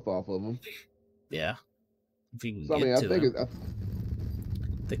chunk of health off of him. Yeah. If you can So, get I to think him.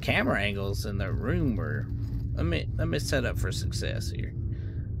 The camera angles in the room were... Let me set up for success here.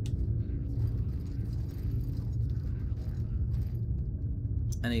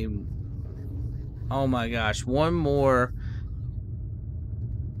 I need... Oh my gosh, one more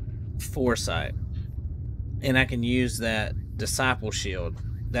foresight. And I can use that disciple shield.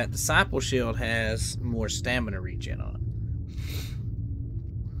 That disciple shield has more stamina regen on it.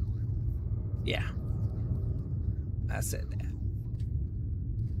 Yeah. I said that.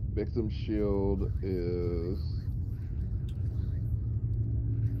 Victim shield is...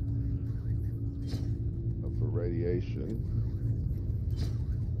 up for radiation.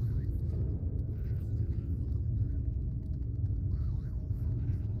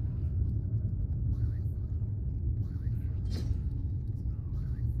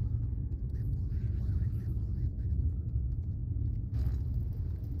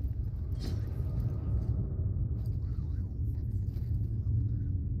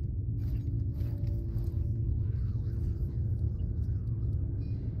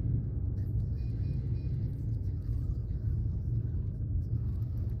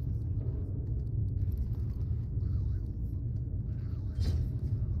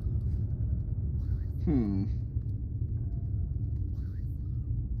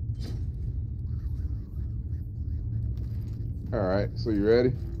 All right, so you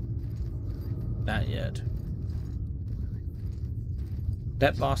ready? Not yet.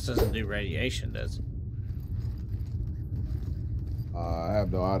 That boss doesn't do radiation, does it? I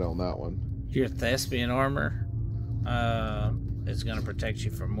have no idea on that one. Your thespian armor is going to protect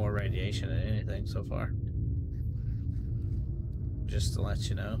you from more radiation than anything so far. Just to let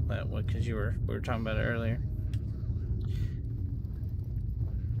you know that one, because we were talking about it earlier.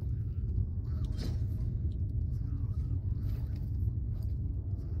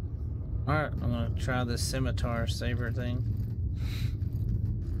 Alright, I'm gonna try this scimitar saber thing.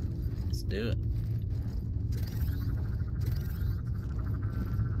 Let's do it.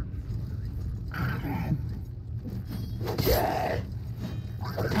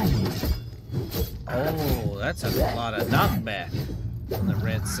 Oh, that's a lot of knockback on the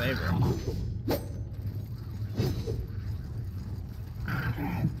red saber.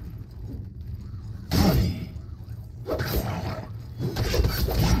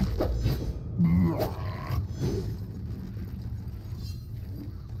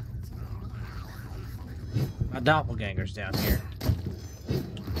 My doppelganger's down here.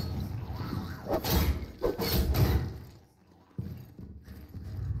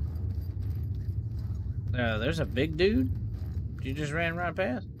 There's a big dude you just ran right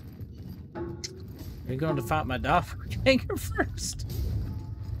past. You're going to fight my doppelganger first.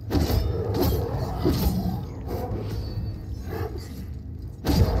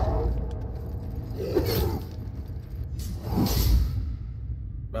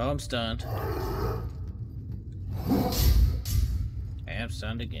 Well, I'm stunned. And I'm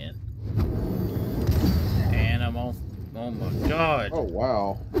stunned again. And I'm on. Oh my god. Oh,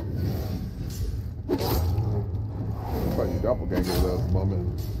 wow. I thought you doppelganger at the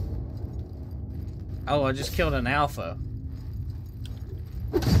moment. Oh, I just killed an alpha.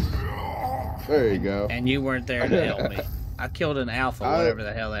 There you go. And you weren't there to help me. I killed an alpha, whatever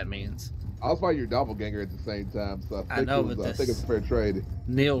the hell that means. I was fighting your doppelganger at the same time, so I think it's a fair trade.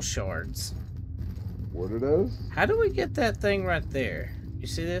 Nil shards. What are those? How do we get that thing right there? You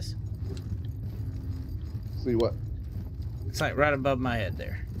see this? See what? It's like right above my head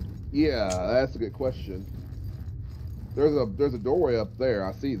there. Yeah, that's a good question. There's a doorway up there.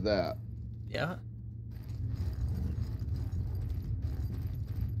 I see that. Yeah.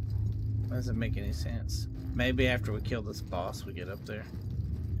 Doesn't make any sense. Maybe after we kill this boss, we get up there.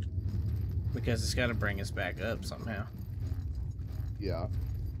 Because it's got to bring us back up somehow. Yeah.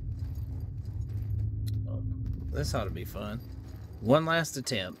 Well, this ought to be fun. One last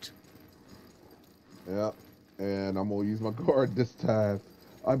attempt. Yeah. And I'm going to use my guard this time.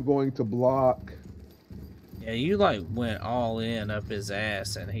 I'm going to block. Yeah, you like went all in up his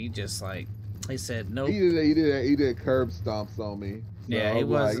ass, and he just like, he said nope. He did curb stomps on me. So Yeah, he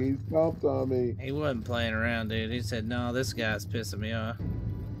was. He stomped on me. He wasn't playing around, dude. He said, no, this guy's pissing me off.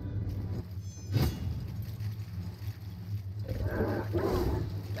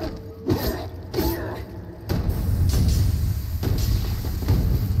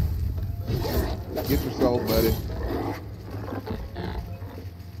 Get yourself, buddy.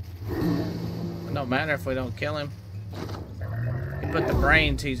 It don't matter if we don't kill him. He put the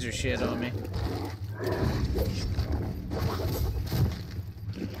brain teaser shit on me.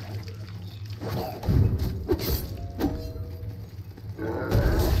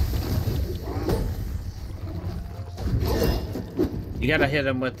 You gotta hit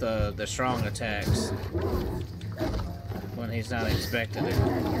him with the strong attacks when he's not expecting it.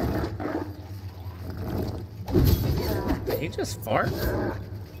 Did he just fart?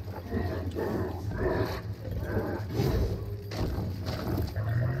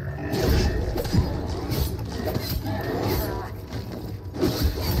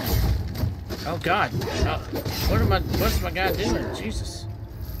 Oh God! What's my guy doing? Jesus!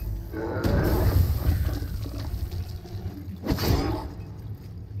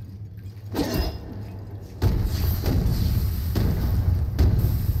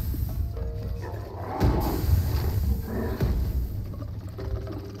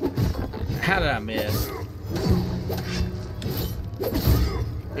 How did I miss?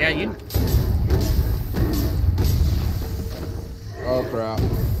 Yeah, you. Oh crap.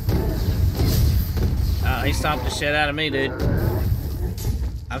 He stomped the shit out of me, dude.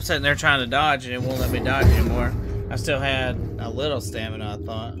 I'm sitting there trying to dodge and it won't let me dodge anymore. I still had a little stamina, I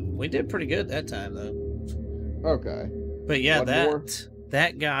thought. We did pretty good that time, though. Okay. But yeah, One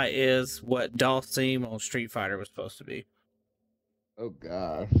that guy is what Dhalsim on Street Fighter was supposed to be. Oh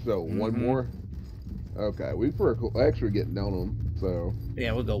gosh. So one more. Okay, we were actually getting on them. So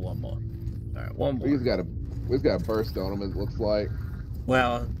yeah, we'll go one more. All right, one more. We just got a burst on him. It looks like.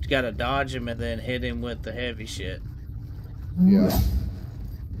 Well, you got to dodge him and then hit him with the heavy shit. Yeah.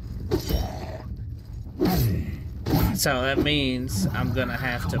 So that means I'm gonna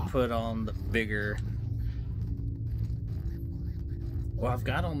have to put on the bigger. Well, I've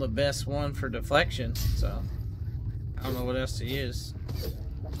got on the best one for deflection, so I don't know what else to use.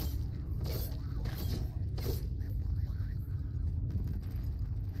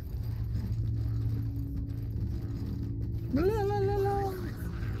 La, la, la, la.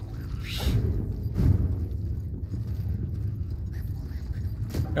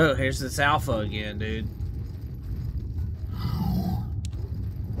 Oh, here's this alpha again, dude.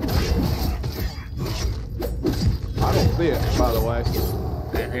 I don't see it, by the way.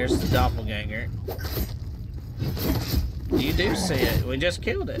 And here's the doppelganger. You do see it. We just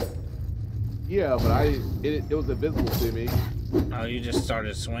killed it. Yeah, but it was invisible to me. Oh, you just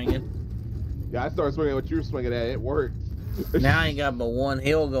started swinging? Yeah, I started swinging what you were swinging at. It worked. Now I ain't got but one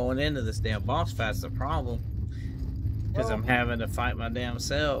hill going into this damn boss fight's the problem. Because I'm having to fight my damn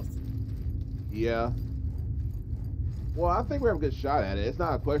self. Yeah. Well, I think we have a good shot at it. It's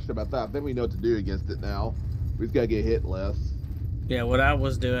not a question about that. I think we know what to do against it now. We just gotta get hit less. Yeah, what I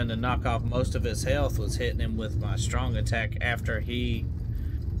was doing to knock off most of his health was hitting him with my strong attack after he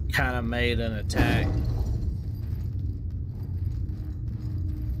kind of made an attack.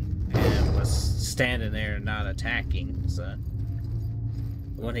 And was standing there and not attacking. So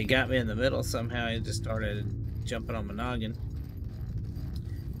when he got me in the middle, somehow he just started jumping on my noggin.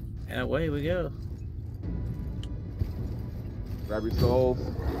 And away we go. Grab your souls.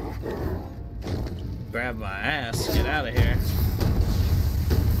 Grab my ass, get out of here.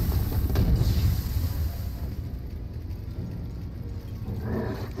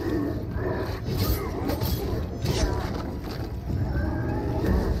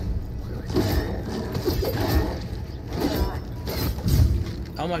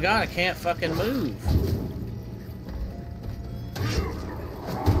 Oh my god, I can't fucking move.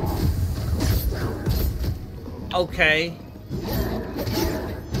 Okay.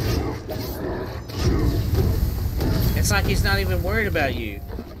 It's like he's not even worried about you.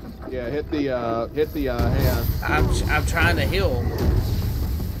 Yeah, hit the hand. I'm trying to heal.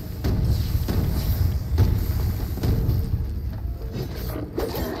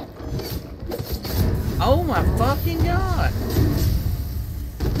 Oh my fucking god.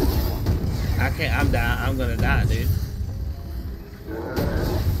 I can't, I'm dying. I'm gonna die, dude.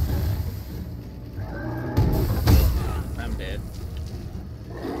 I'm dead.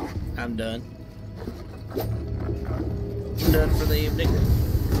 I'm done. I'm done for the evening.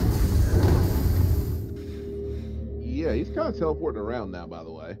 Yeah, he's kind of teleporting around now, by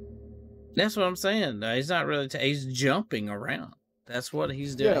the way. That's what I'm saying. He's not really, he's jumping around. That's what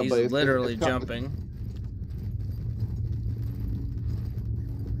he's doing. Yeah, he's literally jumping.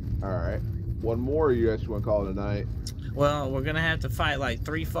 Alright. One more, or you guys want to call it a night? Well, we're gonna have to fight like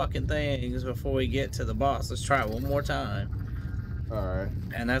 3 fucking things before we get to the boss. Let's try it one more time. Alright.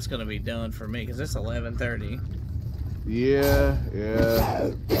 And that's gonna be done for me, because it's 11:30. Yeah,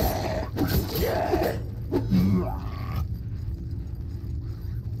 yeah.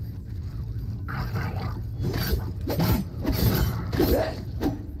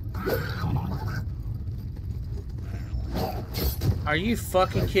 Are you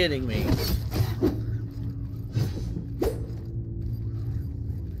fucking kidding me?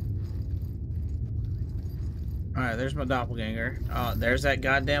 Alright, there's my doppelganger. Oh, there's that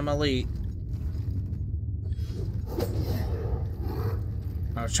goddamn elite.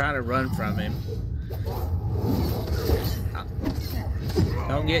 I was trying to run from him.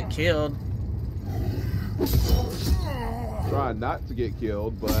 Don't get killed. Trying not to get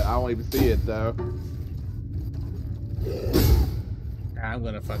killed, but I don't even see it though. I'm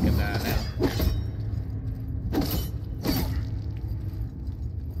gonna fucking die now.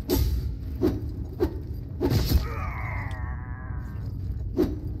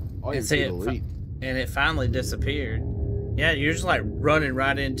 Oh, And see it, and it finally disappeared. Yeah, you're just like running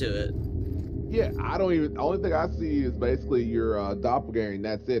right into it. Yeah, I don't even. The only thing I see is basically your doppelganger, and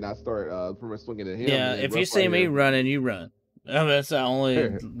that's it. I start from swinging at him. Yeah, if you see me running, you run. I mean, that's the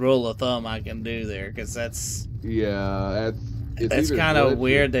only rule of thumb I can do there, because that's it's kind of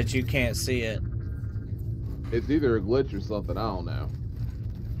weird that you can't see it. It's either a glitch or something. I don't know.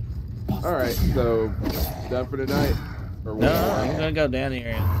 All right, so done for tonight. Or no, I'm gonna go down here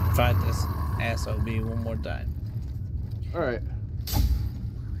and fight this SOB one more time. All right.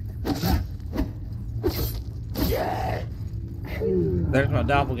 There's my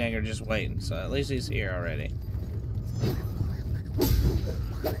doppelganger just waiting, so at least he's here already.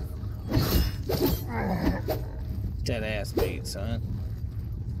 That ass beat, son.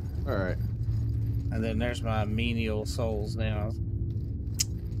 All right. And then there's my menial souls now.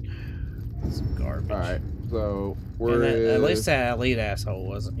 Some garbage. All right, so at least that elite asshole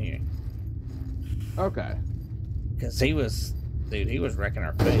wasn't here. Okay. Because he was, dude, he was wrecking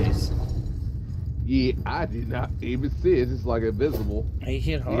our face. Yeah, I did not even see it. It's just like invisible. He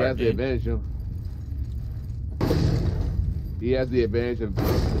hit hard. He has dude. the advantage of. He has the advantage of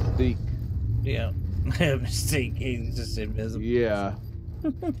Mystique. Yeah, Mystique. He's just invisible. Yeah.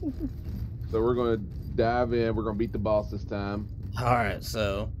 So we're gonna dive in. We're gonna beat the boss this time. All right,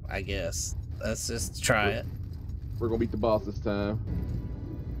 so I guess let's just try it. We're gonna beat the boss this time.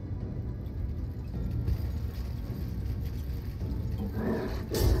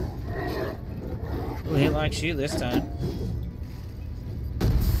 Ooh, he likes you this time.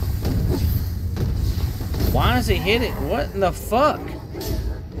 Why does he hit it? What in the fuck?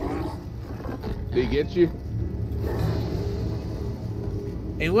 Did he get you?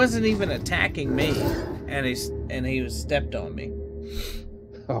 He wasn't even attacking me, and he was stepped on me.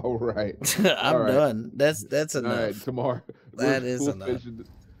 All right. I'm All right. done. That's enough. All right, tomorrow. That is enough.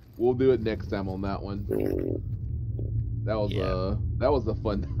 We'll do it next time on that one. That was a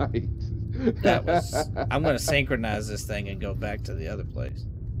fun night. I'm gonna synchronize this thing and go back to the other place.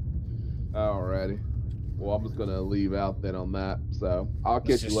 Alrighty. Well, I'm just gonna leave out then on that. So I'll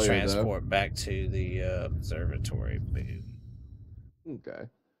catch you later. Transport back to the observatory. Boom. Okay.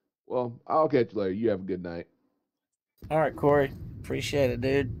 Well, I'll catch you later. You have a good night. All right, Corey. Appreciate it,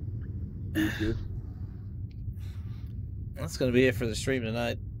 dude. That's gonna be it for the stream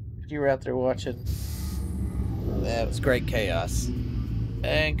tonight. If you were out there watching, that was great chaos.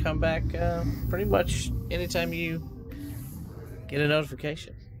 And come back pretty much anytime you get a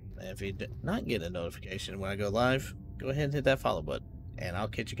notification. And if you did not get a notification when I go live, go ahead and hit that follow button. And I'll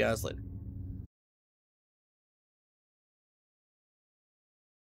catch you guys later.